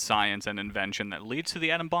and science and invention that leads to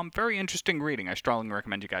the atom bomb, very interesting reading. I strongly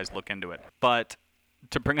recommend you guys look into it. But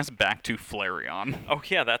to bring us back to Flareon. Oh,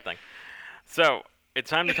 yeah, that thing. So, it's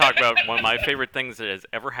time to talk about one of my favorite things that has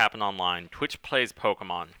ever happened online. Twitch Plays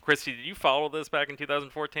Pokemon. Christy, did you follow this back in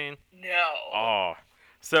 2014? No. Oh.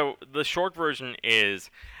 So, the short version is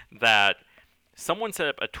that someone set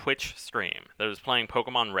up a Twitch stream that was playing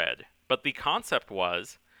Pokemon Red. But the concept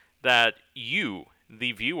was that you,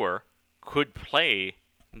 the viewer, could play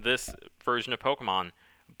this version of Pokemon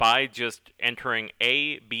by just entering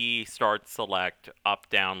A, B, start, select, up,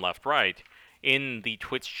 down, left, right in the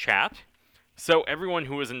Twitch chat. So everyone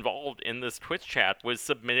who was involved in this Twitch chat was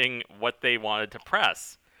submitting what they wanted to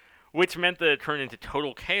press, which meant that it turned into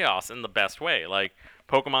total chaos in the best way. Like,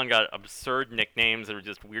 Pokemon got absurd nicknames that were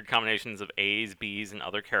just weird combinations of A's, B's, and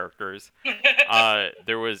other characters.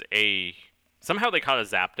 There was somehow they caught a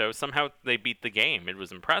Zapdos. Somehow they beat the game. It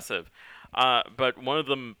was impressive. But one of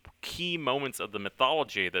the key moments of the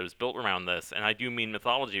mythology that was built around this, and I do mean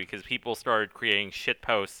mythology because people started creating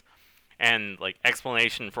shitposts and, like,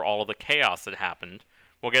 explanation for all of the chaos that happened.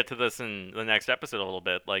 We'll get to this in the next episode a little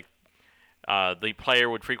bit. Like, the player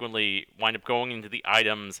would frequently wind up going into the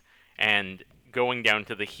items and going down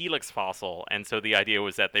to the Helix fossil, and so the idea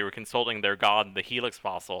was that they were consulting their god, the Helix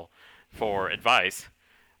fossil, for advice.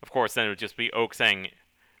 Of course, then it would just be Oak saying,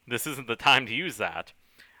 this isn't the time to use that.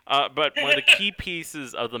 But one of the key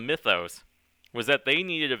pieces of the mythos was that they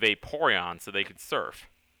needed a Vaporeon so they could surf.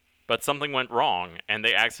 But something went wrong, and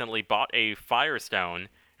they accidentally bought a Firestone,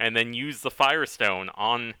 and then used the Firestone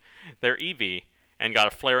on their Eevee, and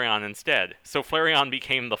got a Flareon instead. So Flareon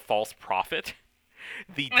became the false prophet,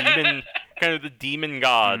 the demon, kind of the demon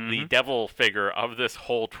god, the devil figure of this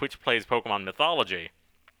whole Twitch Plays Pokemon mythology.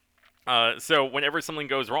 So whenever something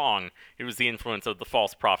goes wrong, it was the influence of the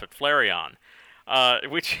false prophet Flareon,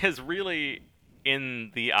 which has really,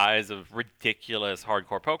 in the eyes of ridiculous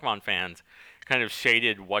hardcore Pokemon fans, kind of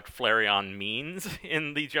shaded what Flareon means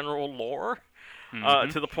in the general lore,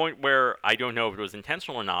 to the point where I don't know if it was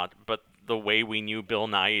intentional or not, but the way we knew Bill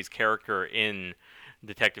Nighy's character in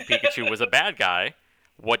Detective Pikachu was a bad guy.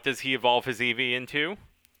 What does he evolve his Eevee into?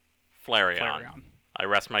 Flareon. I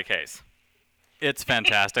rest my case. It's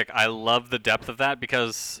fantastic. I love the depth of that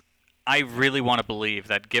because I really want to believe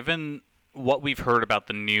that given what we've heard about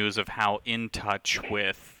the news of how in touch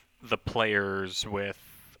with the players,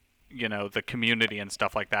 with, you know, the community and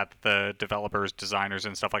stuff like that, the developers, designers,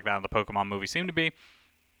 and stuff like that in the Pokemon movie seem to be,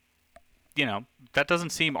 you know, that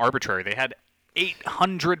doesn't seem arbitrary. They had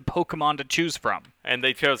 800 Pokemon to choose from. And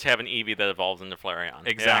they chose to have an Eevee that evolves into Flareon.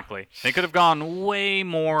 Exactly. Yeah. They could have gone way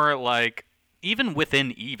more, like, even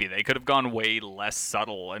within Eevee, they could have gone way less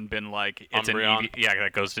subtle and been like, it's Umbreon. an Eevee. Yeah,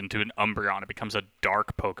 that goes into an Umbreon. It becomes a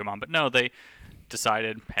dark Pokemon. But no, they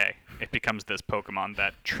decided, hey, it becomes this Pokemon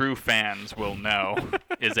that true fans will know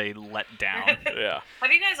is a letdown. Yeah.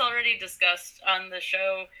 Have you guys already discussed on the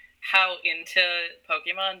show how into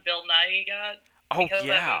Pokemon Bill Nighy got? Oh, Because of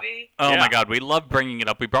yeah. that movie? Oh Yeah. my god, we love bringing it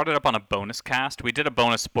up. We brought it up on a bonus cast. We did a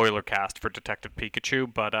bonus spoiler cast for Detective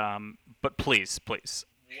Pikachu, but please.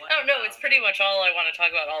 Oh no, it's pretty much all I want to talk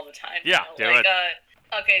about all the time. Yeah, do it.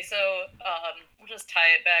 Okay, so we'll just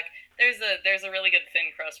tie it back. There's a really good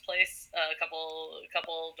thin crust place a couple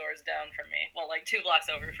doors down from me. Well, like 2 blocks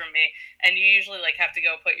over from me, and you usually like have to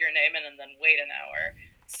go put your name in and then wait an hour.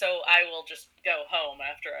 So I will just go home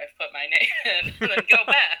after I've put my name in and then go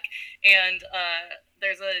back. And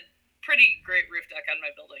there's a pretty great roof deck on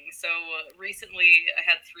my building. So recently I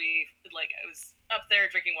had I was up there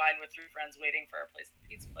drinking wine with 3 friends waiting for our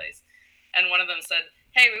pizza place. And one of them said,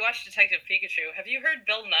 Hey, we watched Detective Pikachu. Have you heard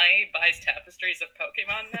Bill Nye buys tapestries of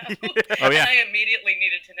Pokemon now? Oh, yeah. And I immediately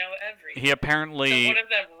needed to know everything. He apparently... So one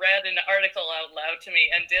of them read an article out loud to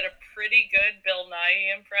me and did a pretty good Bill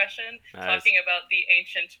Nye impression talking about the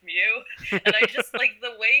ancient Mew. And I just like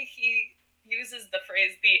the way he uses the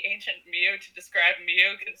phrase the ancient Mew to describe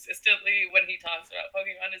Mew consistently when he talks about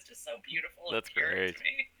Pokemon is just so beautiful. That's great. To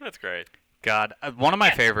me. That's great. God, one of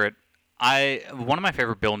my favorite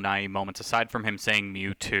Bill Nye moments, aside from him saying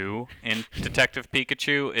Mewtwo in Detective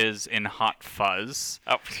Pikachu, is in Hot Fuzz.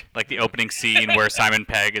 Oh, like the opening scene where Simon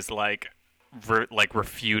Pegg is like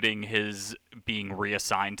refuting his being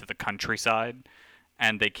reassigned to the countryside,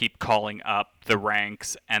 and they keep calling up the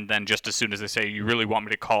ranks, and then just as soon as they say, "You really want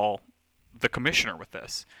me to call the commissioner with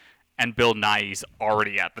this?" and Bill Nye's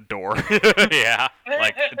already at the door, yeah,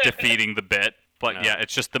 like defeating the bit. But yeah,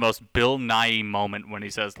 it's just the most Bill Nye moment when he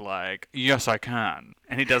says like, "Yes, I can,"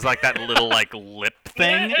 and he does like that little like lip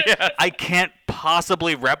thing. Yes. I can't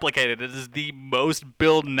possibly replicate it. It is the most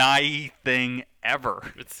Bill Nye thing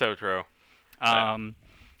ever. It's so true.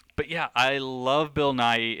 But yeah, I love Bill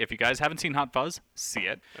Nye. If you guys haven't seen Hot Fuzz, see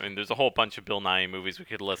it. I mean, there's a whole bunch of Bill Nye movies we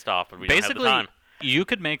could list off, but we Basically, don't have the time. You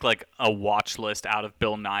could make like a watch list out of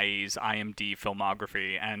Bill Nye's IMDb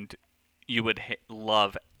filmography, and you would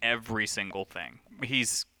love every single thing.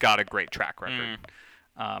 He's got a great track record.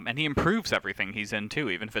 And he improves everything he's in, too,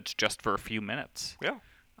 even if it's just for a few minutes. Yeah. You're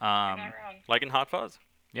not wrong. Like in Hot Fuzz.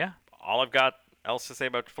 Yeah. All I've got else to say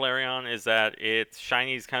about Flareon is that its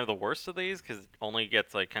shiny is kind of the worst of these because it only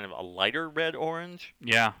gets like kind of a lighter red-orange.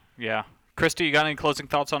 Yeah, yeah. Christy, you got any closing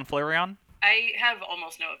thoughts on Flareon? I have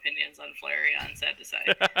almost no opinions on Flareon, sad to say.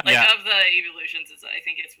 Yeah. Of the evolutions, I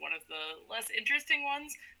think it's one of the less interesting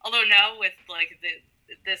ones. Although now with like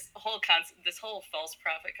this whole false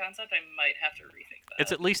prophet concept, I might have to rethink that.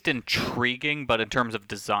 It's at least intriguing, but in terms of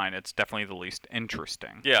design, it's definitely the least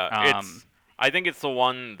interesting. Yeah, I think it's the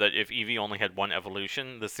one that if Eevee only had one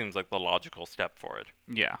evolution, this seems like the logical step for it.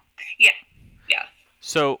 Yeah. Yeah.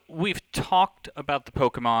 So we've talked about the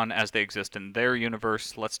Pokemon as they exist in their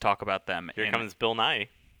universe. Let's talk about them Here in comes Bill Nye.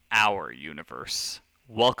 our universe.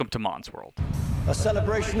 Welcome to Mon's World. A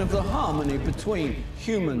celebration of the harmony between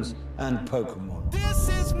humans and Pokemon.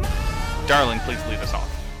 Darling, please lead us off.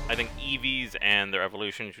 I think Eevees and their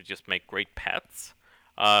evolutions would just make great pets.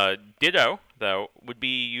 Ditto, though, would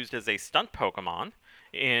be used as a stunt Pokemon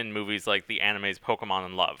in movies like the anime's Pokemon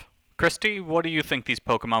in Love. Christy, what do you think these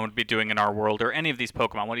Pokemon would be doing in our world, or any of these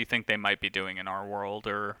Pokemon, what do you think they might be doing in our world,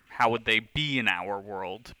 or how would they be in our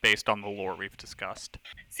world based on the lore we've discussed?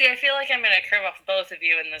 See, I feel like I'm going to curve off both of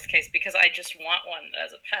you in this case because I just want one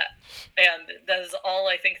as a pet. And that is all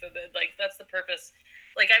I think that's the purpose.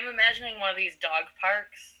 Like, I'm imagining one of these dog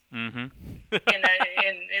parks. Mm-hmm. in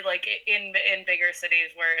bigger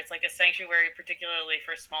cities where it's like a sanctuary, particularly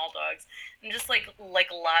for small dogs, and just like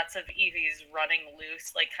lots of Eevees running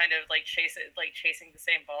loose, like kind of like chasing the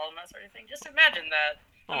same ball and that sort of thing. Just imagine that.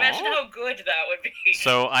 Imagine how good that would be.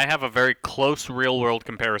 So I have a very close real-world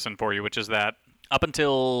comparison for you, which is that up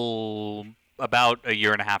until about a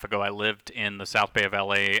year and a half ago, I lived in the South Bay of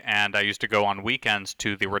LA, and I used to go on weekends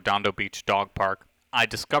to the Redondo Beach Dog Park. I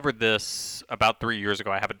discovered this about 3 years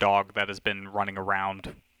ago. I have a dog that has been running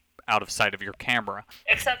around out of sight of your camera.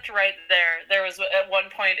 Except right there was at one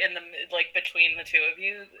point in the between the two of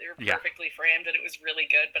you, they were perfectly framed, and it was really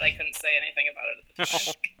good. But I couldn't say anything about it at the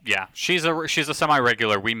time. Yeah, she's a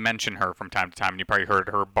semi-regular. We mention her from time to time, and you probably heard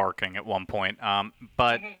her barking at one point.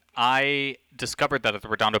 But I discovered that at the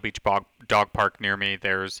Redondo Beach Dog Park near me,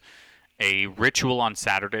 there's a ritual on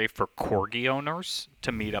Saturday for corgi owners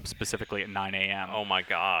to meet up specifically at 9 a.m. Oh my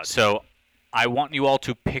god. So I want you all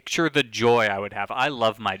to picture the joy I would have. I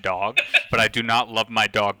love my dog, but I do not love my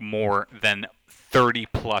dog more than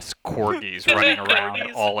 30-plus corgis running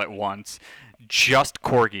around all at once. Just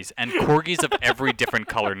corgis. And corgis of every different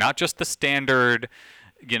color, not just the standard,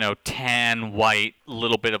 tan, white,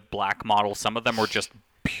 little bit of black model. Some of them were just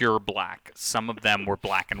pure black. Some of them were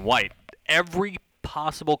black and white. Every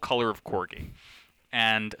possible color of corgi,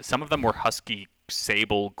 and some of them were husky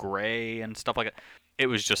sable gray and stuff like that. It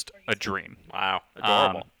was just a dream. Wow,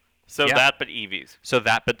 adorable. That but Eevees. So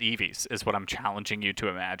that but Eevees is what I'm challenging you to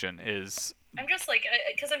imagine. Is I'm just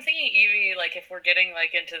because I'm thinking Eevee, if we're getting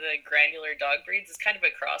into the granular dog breeds, is kind of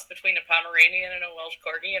a cross between a Pomeranian and a Welsh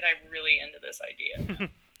Corgi, and I'm really into this idea.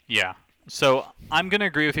 Yeah. So I'm gonna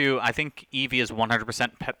agree with you. I think Eevee is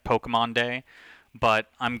 100% Pet Pokemon Day. But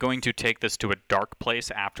I'm going to take this to a dark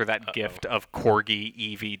place after that gift of Corgi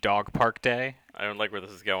Eevee Dog Park Day. I don't like where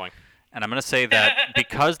this is going. And I'm going to say that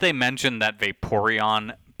because they mentioned that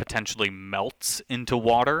Vaporeon potentially melts into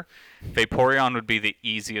water. Vaporeon would be the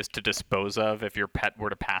easiest to dispose of if your pet were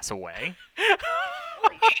to pass away.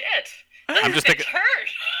 Holy shit! I'm just thinking.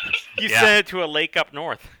 You Yeah. send it to a lake up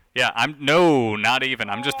north. Yeah, not even.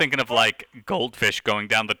 I'm just thinking of like goldfish going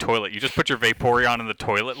down the toilet. You just put your Vaporeon in the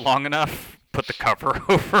toilet long enough, put the cover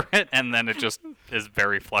over it, and then it just is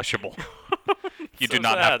very flushable. You So do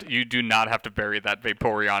not sad. you do not have to bury that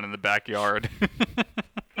Vaporeon in the backyard.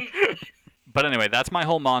 But anyway, that's my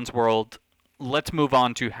whole Mons world. Let's move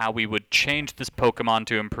on to how we would change this Pokemon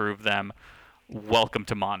to improve them. Welcome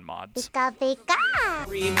to Mon Mods.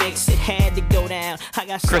 Remix, it had to go down. I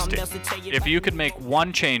got Christy, something else to tell you. if you could make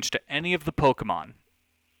one change to any of the Pokemon,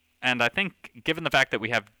 and I think given the fact that we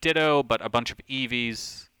have Ditto but a bunch of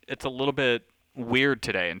Eevees, it's a little bit weird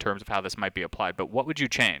today in terms of how this might be applied, but what would you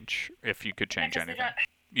change if you could change Because they anything? got-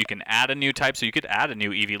 You can add a new type, so you could add a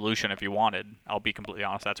new evolution if you wanted. I'll be completely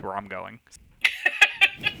honest, that's where I'm going.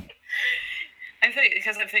 I'm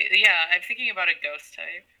thinking about a ghost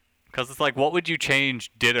type. Because it's like, what would you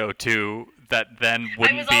change Ditto to that then I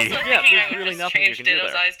wouldn't was be... also Yeah, thinking there's I would really just nothing you change can do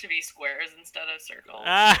Ditto's there. eyes to be squares instead of circles.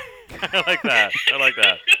 Ah, I like that. I like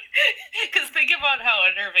that. Because think about how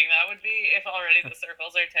unnerving that would be if already the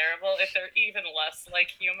circles are terrible, if they're even less like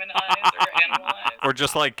human eyes or animal eyes. Or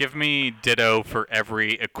just like, give me Ditto for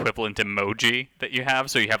every equivalent emoji that you have.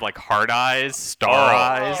 So you have like heart eyes, star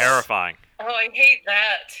eyes. Terrifying. Oh, I hate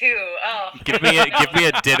that too. Oh. Give me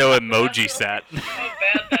a Ditto emoji set. How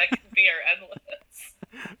bad that could be or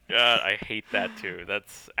endless. God, I hate that too.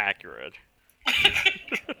 That's accurate.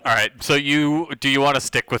 All right. So do you want to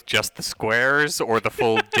stick with just the squares or the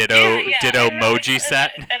full Ditto Yeah, Ditto and emoji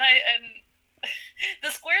set? And the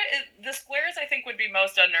squares I think would be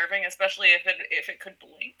most unnerving, especially if it could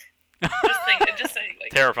blink. Just saying, like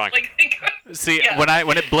Terrifying. Like think. See, Yeah.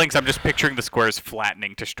 when it blinks, I'm just picturing the squares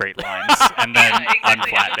flattening to straight lines and then Yeah, exactly. And then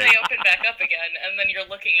unflattening. they open back up again, and then you're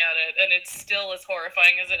looking at it, and it's still as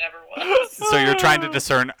horrifying as it ever was. So you're trying to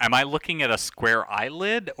discern: am I looking at a square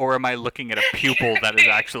eyelid or am I looking at a pupil that is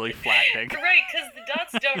actually flattening? Right, because the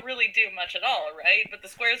dots don't really do much at all, right? But the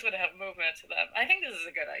squares would have movement to them. I think this is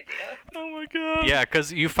a good idea. Oh my god. Yeah,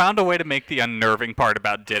 because you found a way to make the unnerving part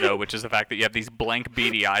about Ditto, which is the fact that you have these blank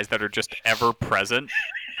beady eyes that are just ever present.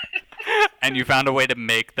 And you found a way to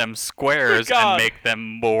make them squares God. and make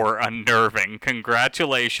them more unnerving.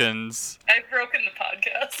 Congratulations. I've broken the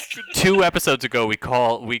podcast. 2 episodes ago, we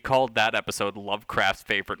called that episode Lovecraft's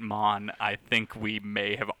Favorite Mon. I think we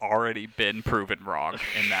may have already been proven wrong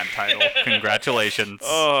in that title. Congratulations.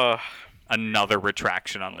 Oh. Another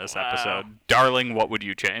retraction on this Wow. episode. Darling, what would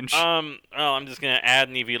you change? Well, I'm just gonna add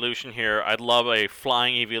an evolution here. I'd love a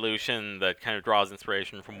flying evolution that kind of draws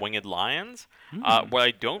inspiration from winged lions. What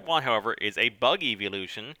I don't want, however, is a bug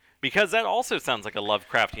evolution because that also sounds like a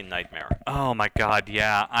Lovecraftian nightmare. Oh my god,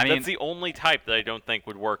 yeah. I mean, That's the only type that I don't think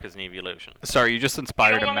would work as an evolution. sorry, you just You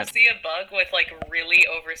inspired don't a want to see a bug with like really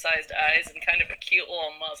oversized eyes and kind of a cute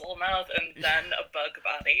little muzzle mouth, and then a bug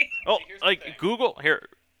body. Oh, like Google here.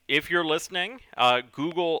 If you're listening,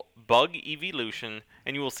 Google bug evolution,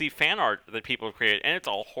 and you will see fan art that people have created, and it's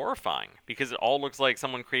all horrifying because it all looks like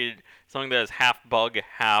someone created something that is half bug,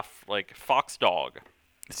 half like fox dog.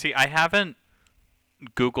 See, I haven't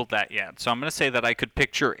Googled that yet, so I'm going to say that I could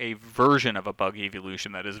picture a version of a bug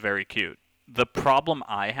evolution that is very cute. The problem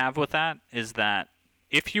I have with that is that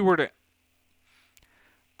if you were to...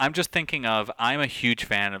 I'm just thinking of... I'm a huge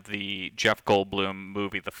fan of the Jeff Goldblum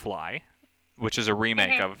movie The Fly, which is a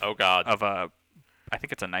remake of Oh God! of a... I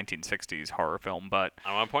think it's a 1960s horror film, but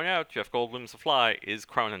I want to point out Jeff Goldblum's The Fly is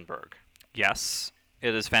Cronenberg. yes,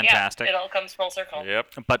 it is fantastic. Yeah, it all comes full circle. Yep.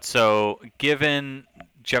 But so, given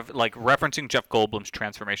Jeff, like referencing Jeff Goldblum's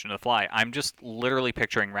transformation to the Fly, I'm just literally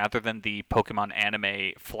picturing rather than the Pokemon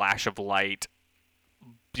anime flash of light,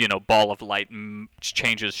 ball of light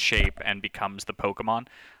changes shape and becomes the Pokemon.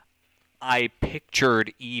 I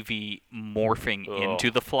pictured Eevee morphing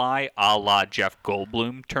into the Fly, a la Jeff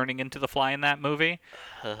Goldblum turning into the Fly in that movie,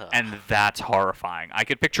 and that's horrifying. I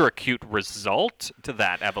could picture a cute result to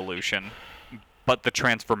that evolution, but the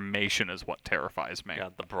transformation is what terrifies me.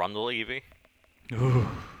 Got the Brundle Eevee.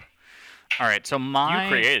 All right, so You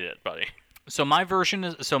created it, buddy. So my version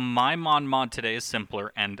is my Mon mod today is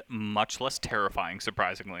simpler and much less terrifying,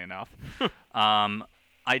 surprisingly enough.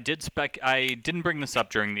 I didn't bring this up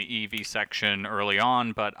during the EV section early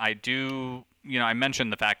on, but I do. I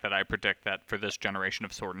mentioned the fact that I predict that for this generation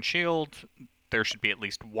of Sword and Shield, there should be at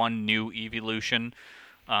least one new evolution.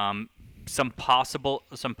 Some possible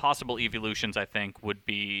evolutions, I think, would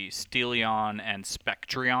be Steelion and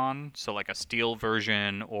Spectrion, so like a Steel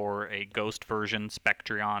version or a Ghost version,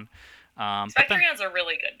 Spectrion. But then, Spectrion's a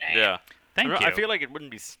really good name. Yeah. Thank you. I feel like it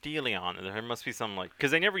wouldn't be Steelion. There must be some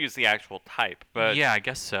because they never use the actual type. But yeah, I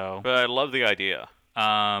guess so. But I love the idea.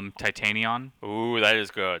 Titanion. Ooh, that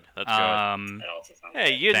is good. That's good. That also sounds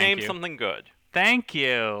Hey, good. you Thank named you. something good. Thank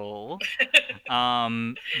you.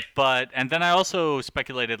 And then I also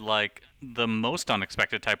speculated like the most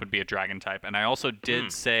unexpected type would be a dragon type, and I also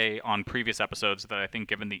did say on previous episodes that I think,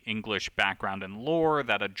 given the English background and lore,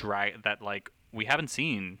 that we haven't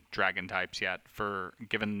seen dragon types yet,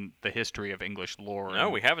 given the history of English lore. No,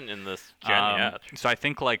 we haven't in this gen yet. So I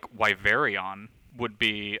think like Wyverion would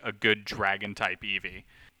be a good dragon type Eevee.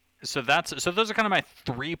 So those are kind of my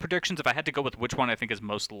 3 predictions. If I had to go with which one I think is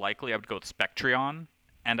most likely, I would go with Spectreon.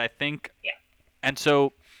 And I think Yeah. And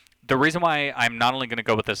so the reason why I'm not only going to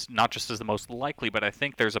go with this not just as the most likely, but I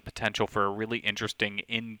think there's a potential for a really interesting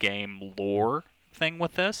in-game lore thing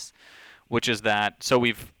with this, which is that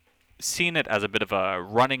we've seen it as a bit of a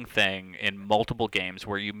running thing in multiple games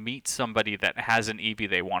where you meet somebody that has an Eevee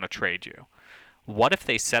they want to trade you. What if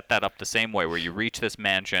they set that up the same way, where you reach this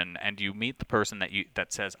mansion and you meet the person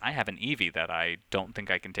that says, I have an Eevee that I don't think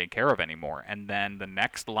I can take care of anymore, and then the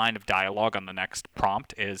next line of dialogue on the next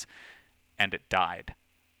prompt is, and it died.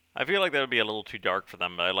 I feel like that would be a little too dark for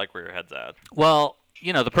them, but I like where your head's at. Well,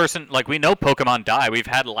 the person, we know Pokemon die. We've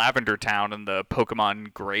had Lavender Town and the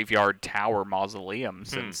Pokemon Graveyard Tower Mausoleum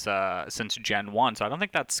since Gen 1, so I don't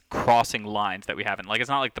think that's crossing lines that we haven't. It's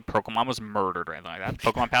not like the Pokemon was murdered or anything like that.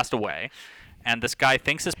 Pokemon passed away. And this guy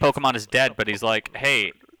thinks his Pokemon is dead, but he's like,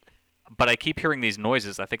 hey, but I keep hearing these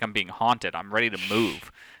noises. I think I'm being haunted. I'm ready to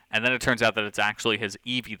move. And then it turns out that it's actually his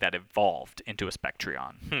Eevee that evolved into a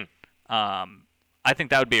Spectreon. I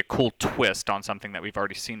think that would be a cool twist on something that we've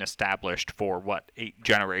already seen established for, 8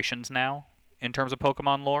 generations now in terms of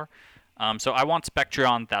Pokemon lore. So I want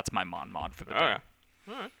Spectreon. That's my Mon for the day. All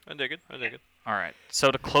right. I dig it. All right.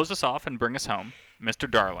 So to close us off and bring us home, Mr.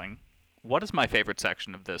 Darling, what is my favorite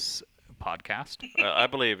section of this podcast? I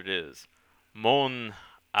believe it is Mon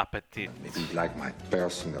Appetit. If you'd like my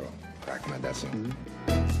personal recommendation.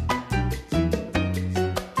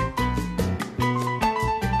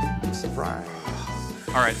 Surprise.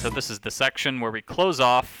 All right, so this is the section where we close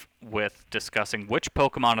off with discussing which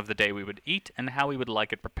Pokemon of the day we would eat and how we would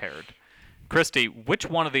like it prepared. Christy, which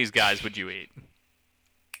one of these guys would you eat?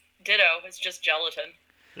 Ditto. It's just gelatin.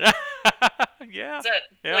 Yeah. That's it.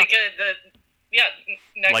 Yeah.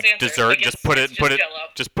 Next Like answer. dessert, It's just put it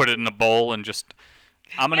Jell-O. in a bowl and just.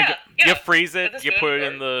 I'm gonna Yeah, go. You freeze it, that's you good. put it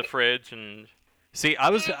in the fridge, and... See,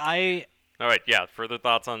 All Alright, yeah, further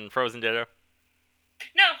thoughts on Frozen Ditto?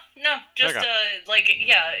 No, just Okay.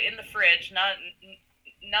 in the fridge, not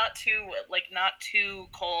too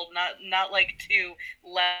cold, not too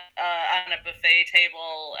on a buffet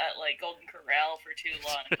table at Golden Corral for too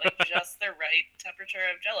long, just the right temperature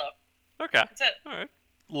of Jell-O. Okay. That's it. Alright.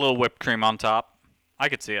 little whipped cream on top. I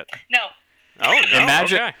could see it. No. Oh, no,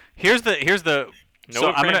 Imagine. okay. Here's the. No So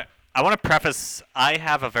whipped I'm cream. gonna. I want to preface. I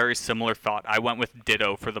have a very similar thought. I went with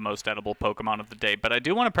Ditto for the most edible Pokemon of the day, but I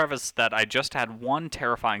do want to preface that I just had one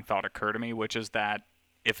terrifying thought occur to me, which is that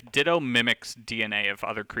if Ditto mimics DNA of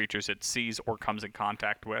other creatures it sees or comes in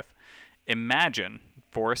contact with, imagine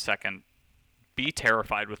for a second, be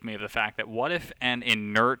terrified with me of the fact that what if an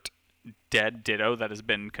inert dead Ditto that has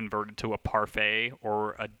been converted to a parfait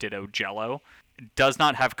or a Ditto Jello does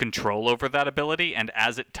not have control over that ability, and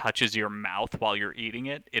as it touches your mouth while you're eating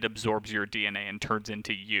it, it absorbs your DNA and turns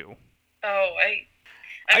into you. Oh, I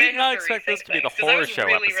might did not have to expect this rethink to be the things, 'cause horror show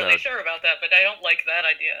I was really episode. sure about that, but I don't like that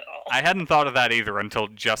idea at all. I hadn't thought of that either until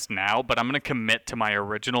just now, but I'm going to commit to my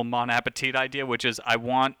original Mon Appetit idea, which is I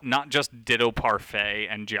want not just Ditto Parfait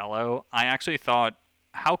and Jello. I actually thought,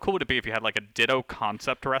 how cool would it be if you had a Ditto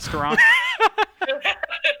concept restaurant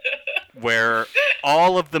where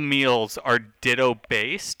all of the meals are Ditto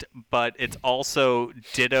based, but it's also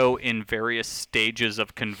Ditto in various stages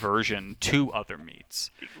of conversion to other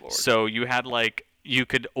meats. So you had you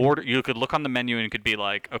could look on the menu and it could be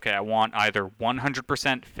okay, I want either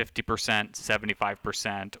 100%, 50%,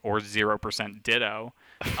 75%, or 0% Ditto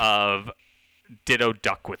of Ditto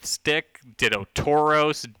Duck with Stick, Ditto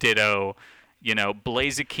Tauros, Ditto,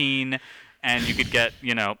 Blaziken, and you could get,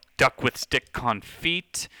 Duck with Stick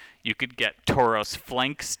Confit. You could get Tauros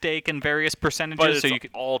flank steak in various percentages. But it's so you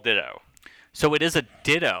could, all Ditto. So it is a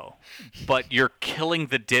Ditto, but you're killing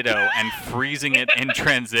the Ditto and freezing it in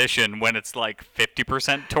transition when it's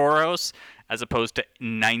 50% Tauros as opposed to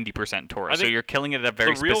 90% Tauros. So you're killing it at a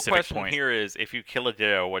very the real specific question point. here is, if you kill a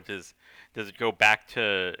Ditto, does it go back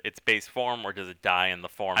to its base form, or does it die in the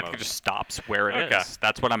form I of... think it just stops where it is. Okay.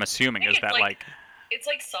 That's what I'm assuming, I is think that it's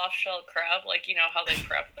like soft shell crab, how they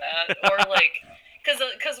prep that, or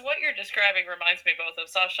Because what you're describing reminds me both of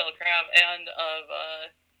soft-shell crab and of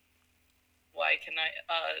like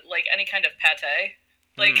any kind of pate.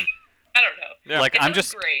 Like I don't know. Yeah. Like It I'm does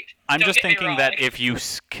just great. I'm Don't just get me thinking that wrong. if you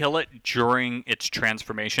kill it during its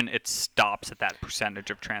transformation, it stops at that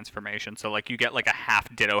percentage of transformation. So like you get like a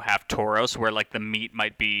half Ditto, half Tauros, where like the meat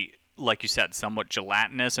might be, like you said, somewhat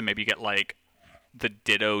gelatinous, and maybe you get like the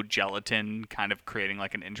Ditto gelatin kind of creating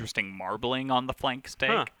like an interesting marbling on the flank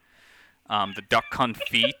steak. The duck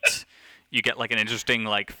confit, you get like an interesting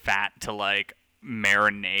like fat to like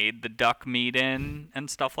marinade the duck meat in and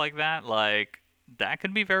stuff like that. Like that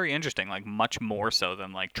could be very interesting, like much more so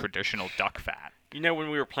than like traditional duck fat. You know, when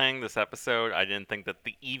we were playing this episode, I didn't think that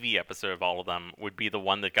the Eevee episode of all of them would be the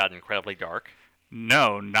one that got incredibly dark.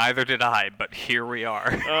 No, neither did I, but here we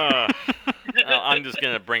are. I'm just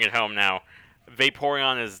going to bring it home now.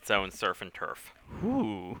 Vaporeon is its own surf and turf.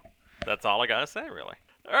 Ooh. That's all I got to say, really.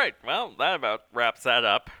 All right, well, that about wraps that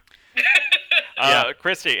up. Yeah.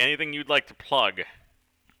 Christy, anything you'd like to plug?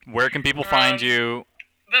 Where can people find you?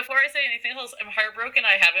 Before I say anything else, I'm heartbroken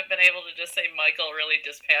I haven't been able to just say Michael really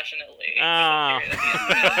dispassionately. So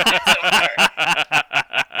far.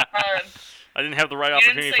 I didn't have the right You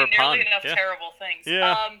opportunity didn't say for a pun. nearly enough Yeah. terrible things.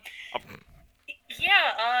 Yeah.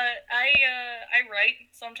 I write.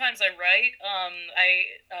 Sometimes I write.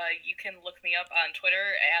 You can look me up on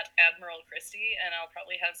Twitter at Admiral Christie, and I'll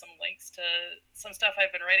probably have some links to some stuff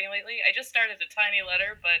I've been writing lately. I just started a tiny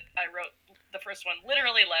letter, but I wrote the first one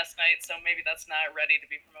literally last night, so maybe that's not ready to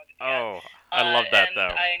be promoted yet. Oh, I love that, and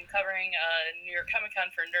though. I'm covering New York Comic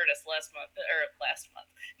Con for Nerdist next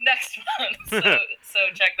month.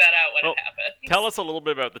 So check that out when Well, it happens. Tell us a little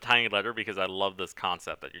bit about the tiny letter, because I love this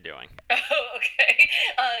concept that you're doing. Oh, okay.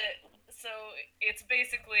 So it's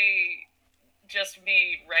basically just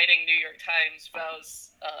me writing New York Times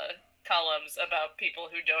vows columns about people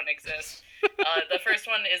who don't exist. The first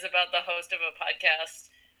one is about the host of a podcast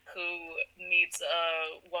who meets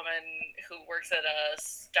a woman who works at a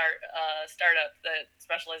startup that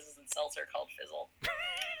specializes in seltzer called Fizzle.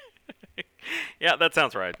 Yeah, that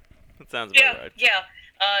sounds right. That sounds about right. Yeah.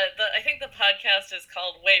 I think the podcast is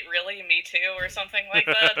called "Wait, Really? Me Too" or something like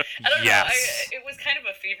that. I don't know. It was kind of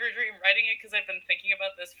a fever dream writing it because I've been thinking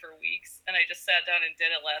about this for weeks, and I just sat down and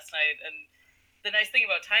did it last night. And the nice thing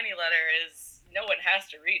about Tiny Letter is no one has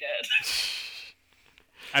to read it.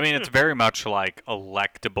 I mean, it's very much like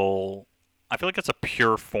electable. I feel like it's a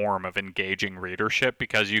pure form of engaging readership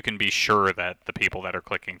because you can be sure that the people that are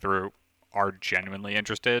clicking through are genuinely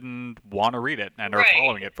interested and want to read it and are Right.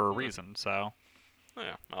 following it for a reason. So,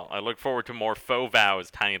 Yeah, well, I look forward to more faux vows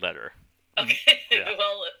tiny letter. Okay. Yeah.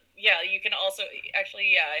 Well, yeah, you can also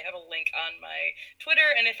actually, I have a link on my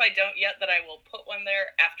Twitter, and if I don't yet, then I will put one there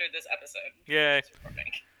after this episode. Yay.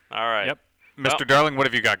 All right. yep. Mr. Darling, what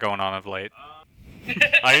have you got going on of late?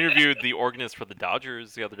 I interviewed the organist for the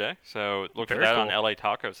Dodgers the other day, so look for Very that on cool. LA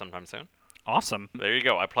Taco sometime soon. Awesome. There you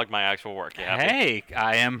go. I plugged my actual work. You happy? Hey,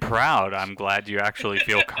 I am proud. I'm glad you actually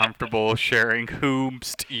feel comfortable sharing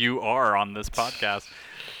whomst you are on this podcast.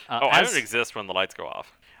 I don't exist when the lights go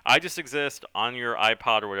off. I just exist on your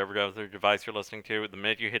iPod or whatever other device you're listening to. The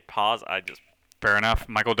minute you hit pause, I just... Fair enough.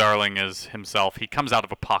 Michael Darling is himself. He comes out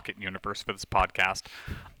of a pocket universe for this podcast.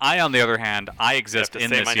 I, on the other hand, I have exist to in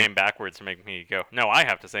say this. my name backwards to make me go... No, I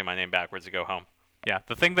have to say my name backwards to go home. Yeah,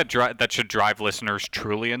 the thing that that should drive listeners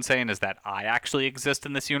truly insane is that I actually exist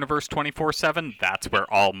in this universe 24/7. That's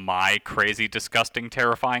where all my crazy, disgusting,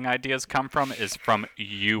 terrifying ideas come from, is from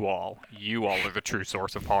you all. You all are the true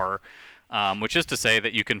source of horror. Which is to say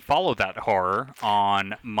that you can follow that horror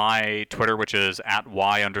on my Twitter, which is at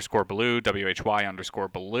 @y_Baloo,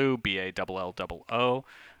 WHY_Baloo, BALLOO.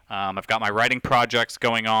 I've got my writing projects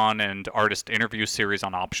going on and artist interview series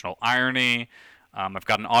on Optional Irony. I've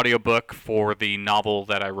got an audiobook for the novel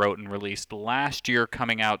that I wrote and released last year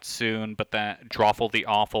coming out soon, but that Drawful the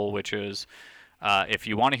Awful, which is, if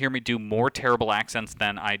you want to hear me do more terrible accents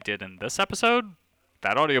than I did in this episode,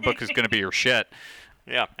 that audiobook is going to be your shit.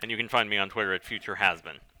 Yeah, and you can find me on Twitter at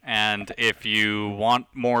FutureHasbeen. And if you want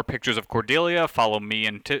more pictures of Cordelia, follow me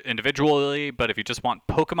individually, but if you just want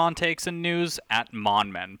Pokemon takes and news, at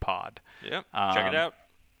MonMenPod. Yep, check it out.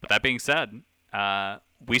 But that being said,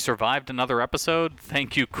 we survived another episode.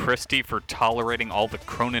 Thank you, Christy, for tolerating all the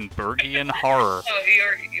Cronenbergian horror. Oh,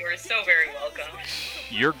 you're so very welcome.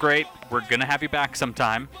 You're great. We're going to have you back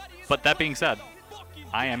sometime. But that being said,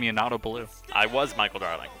 I am Yanato Baloo. I was Michael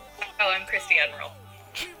Darling. Oh, I'm Christy Admiral.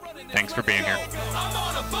 Thanks for being here. I'm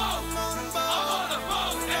on a boat. I'm on a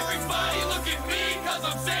boat. Everybody look at me, cause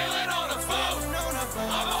I'm sailing on a boat.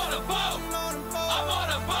 I'm on a boat. I'm on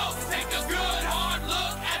a boat. Take a good hard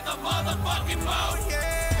look at the motherfucking boat.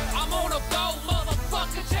 I'm on a boat, motherfucker.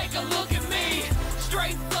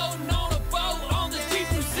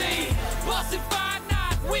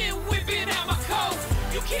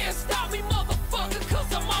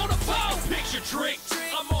 drink.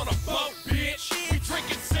 I'm on a boat, bitch. We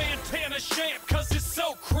drinking Santana champ, cause it's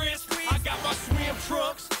so crisp. I got my swim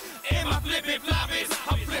trunks and my flippin' floppies.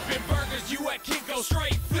 I'm flipping burgers, you at Kinko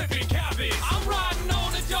straight flipping cabbage. I'm riding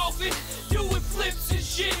on a dolphin, doing flips and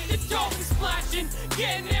shit. The dolphin splashing,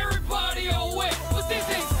 getting everybody all wet. But this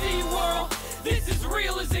ain't SeaWorld, this is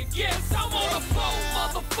real as it gets. I'm on a boat,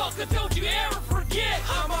 motherfucker, don't you ever forget.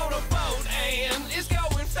 I'm on a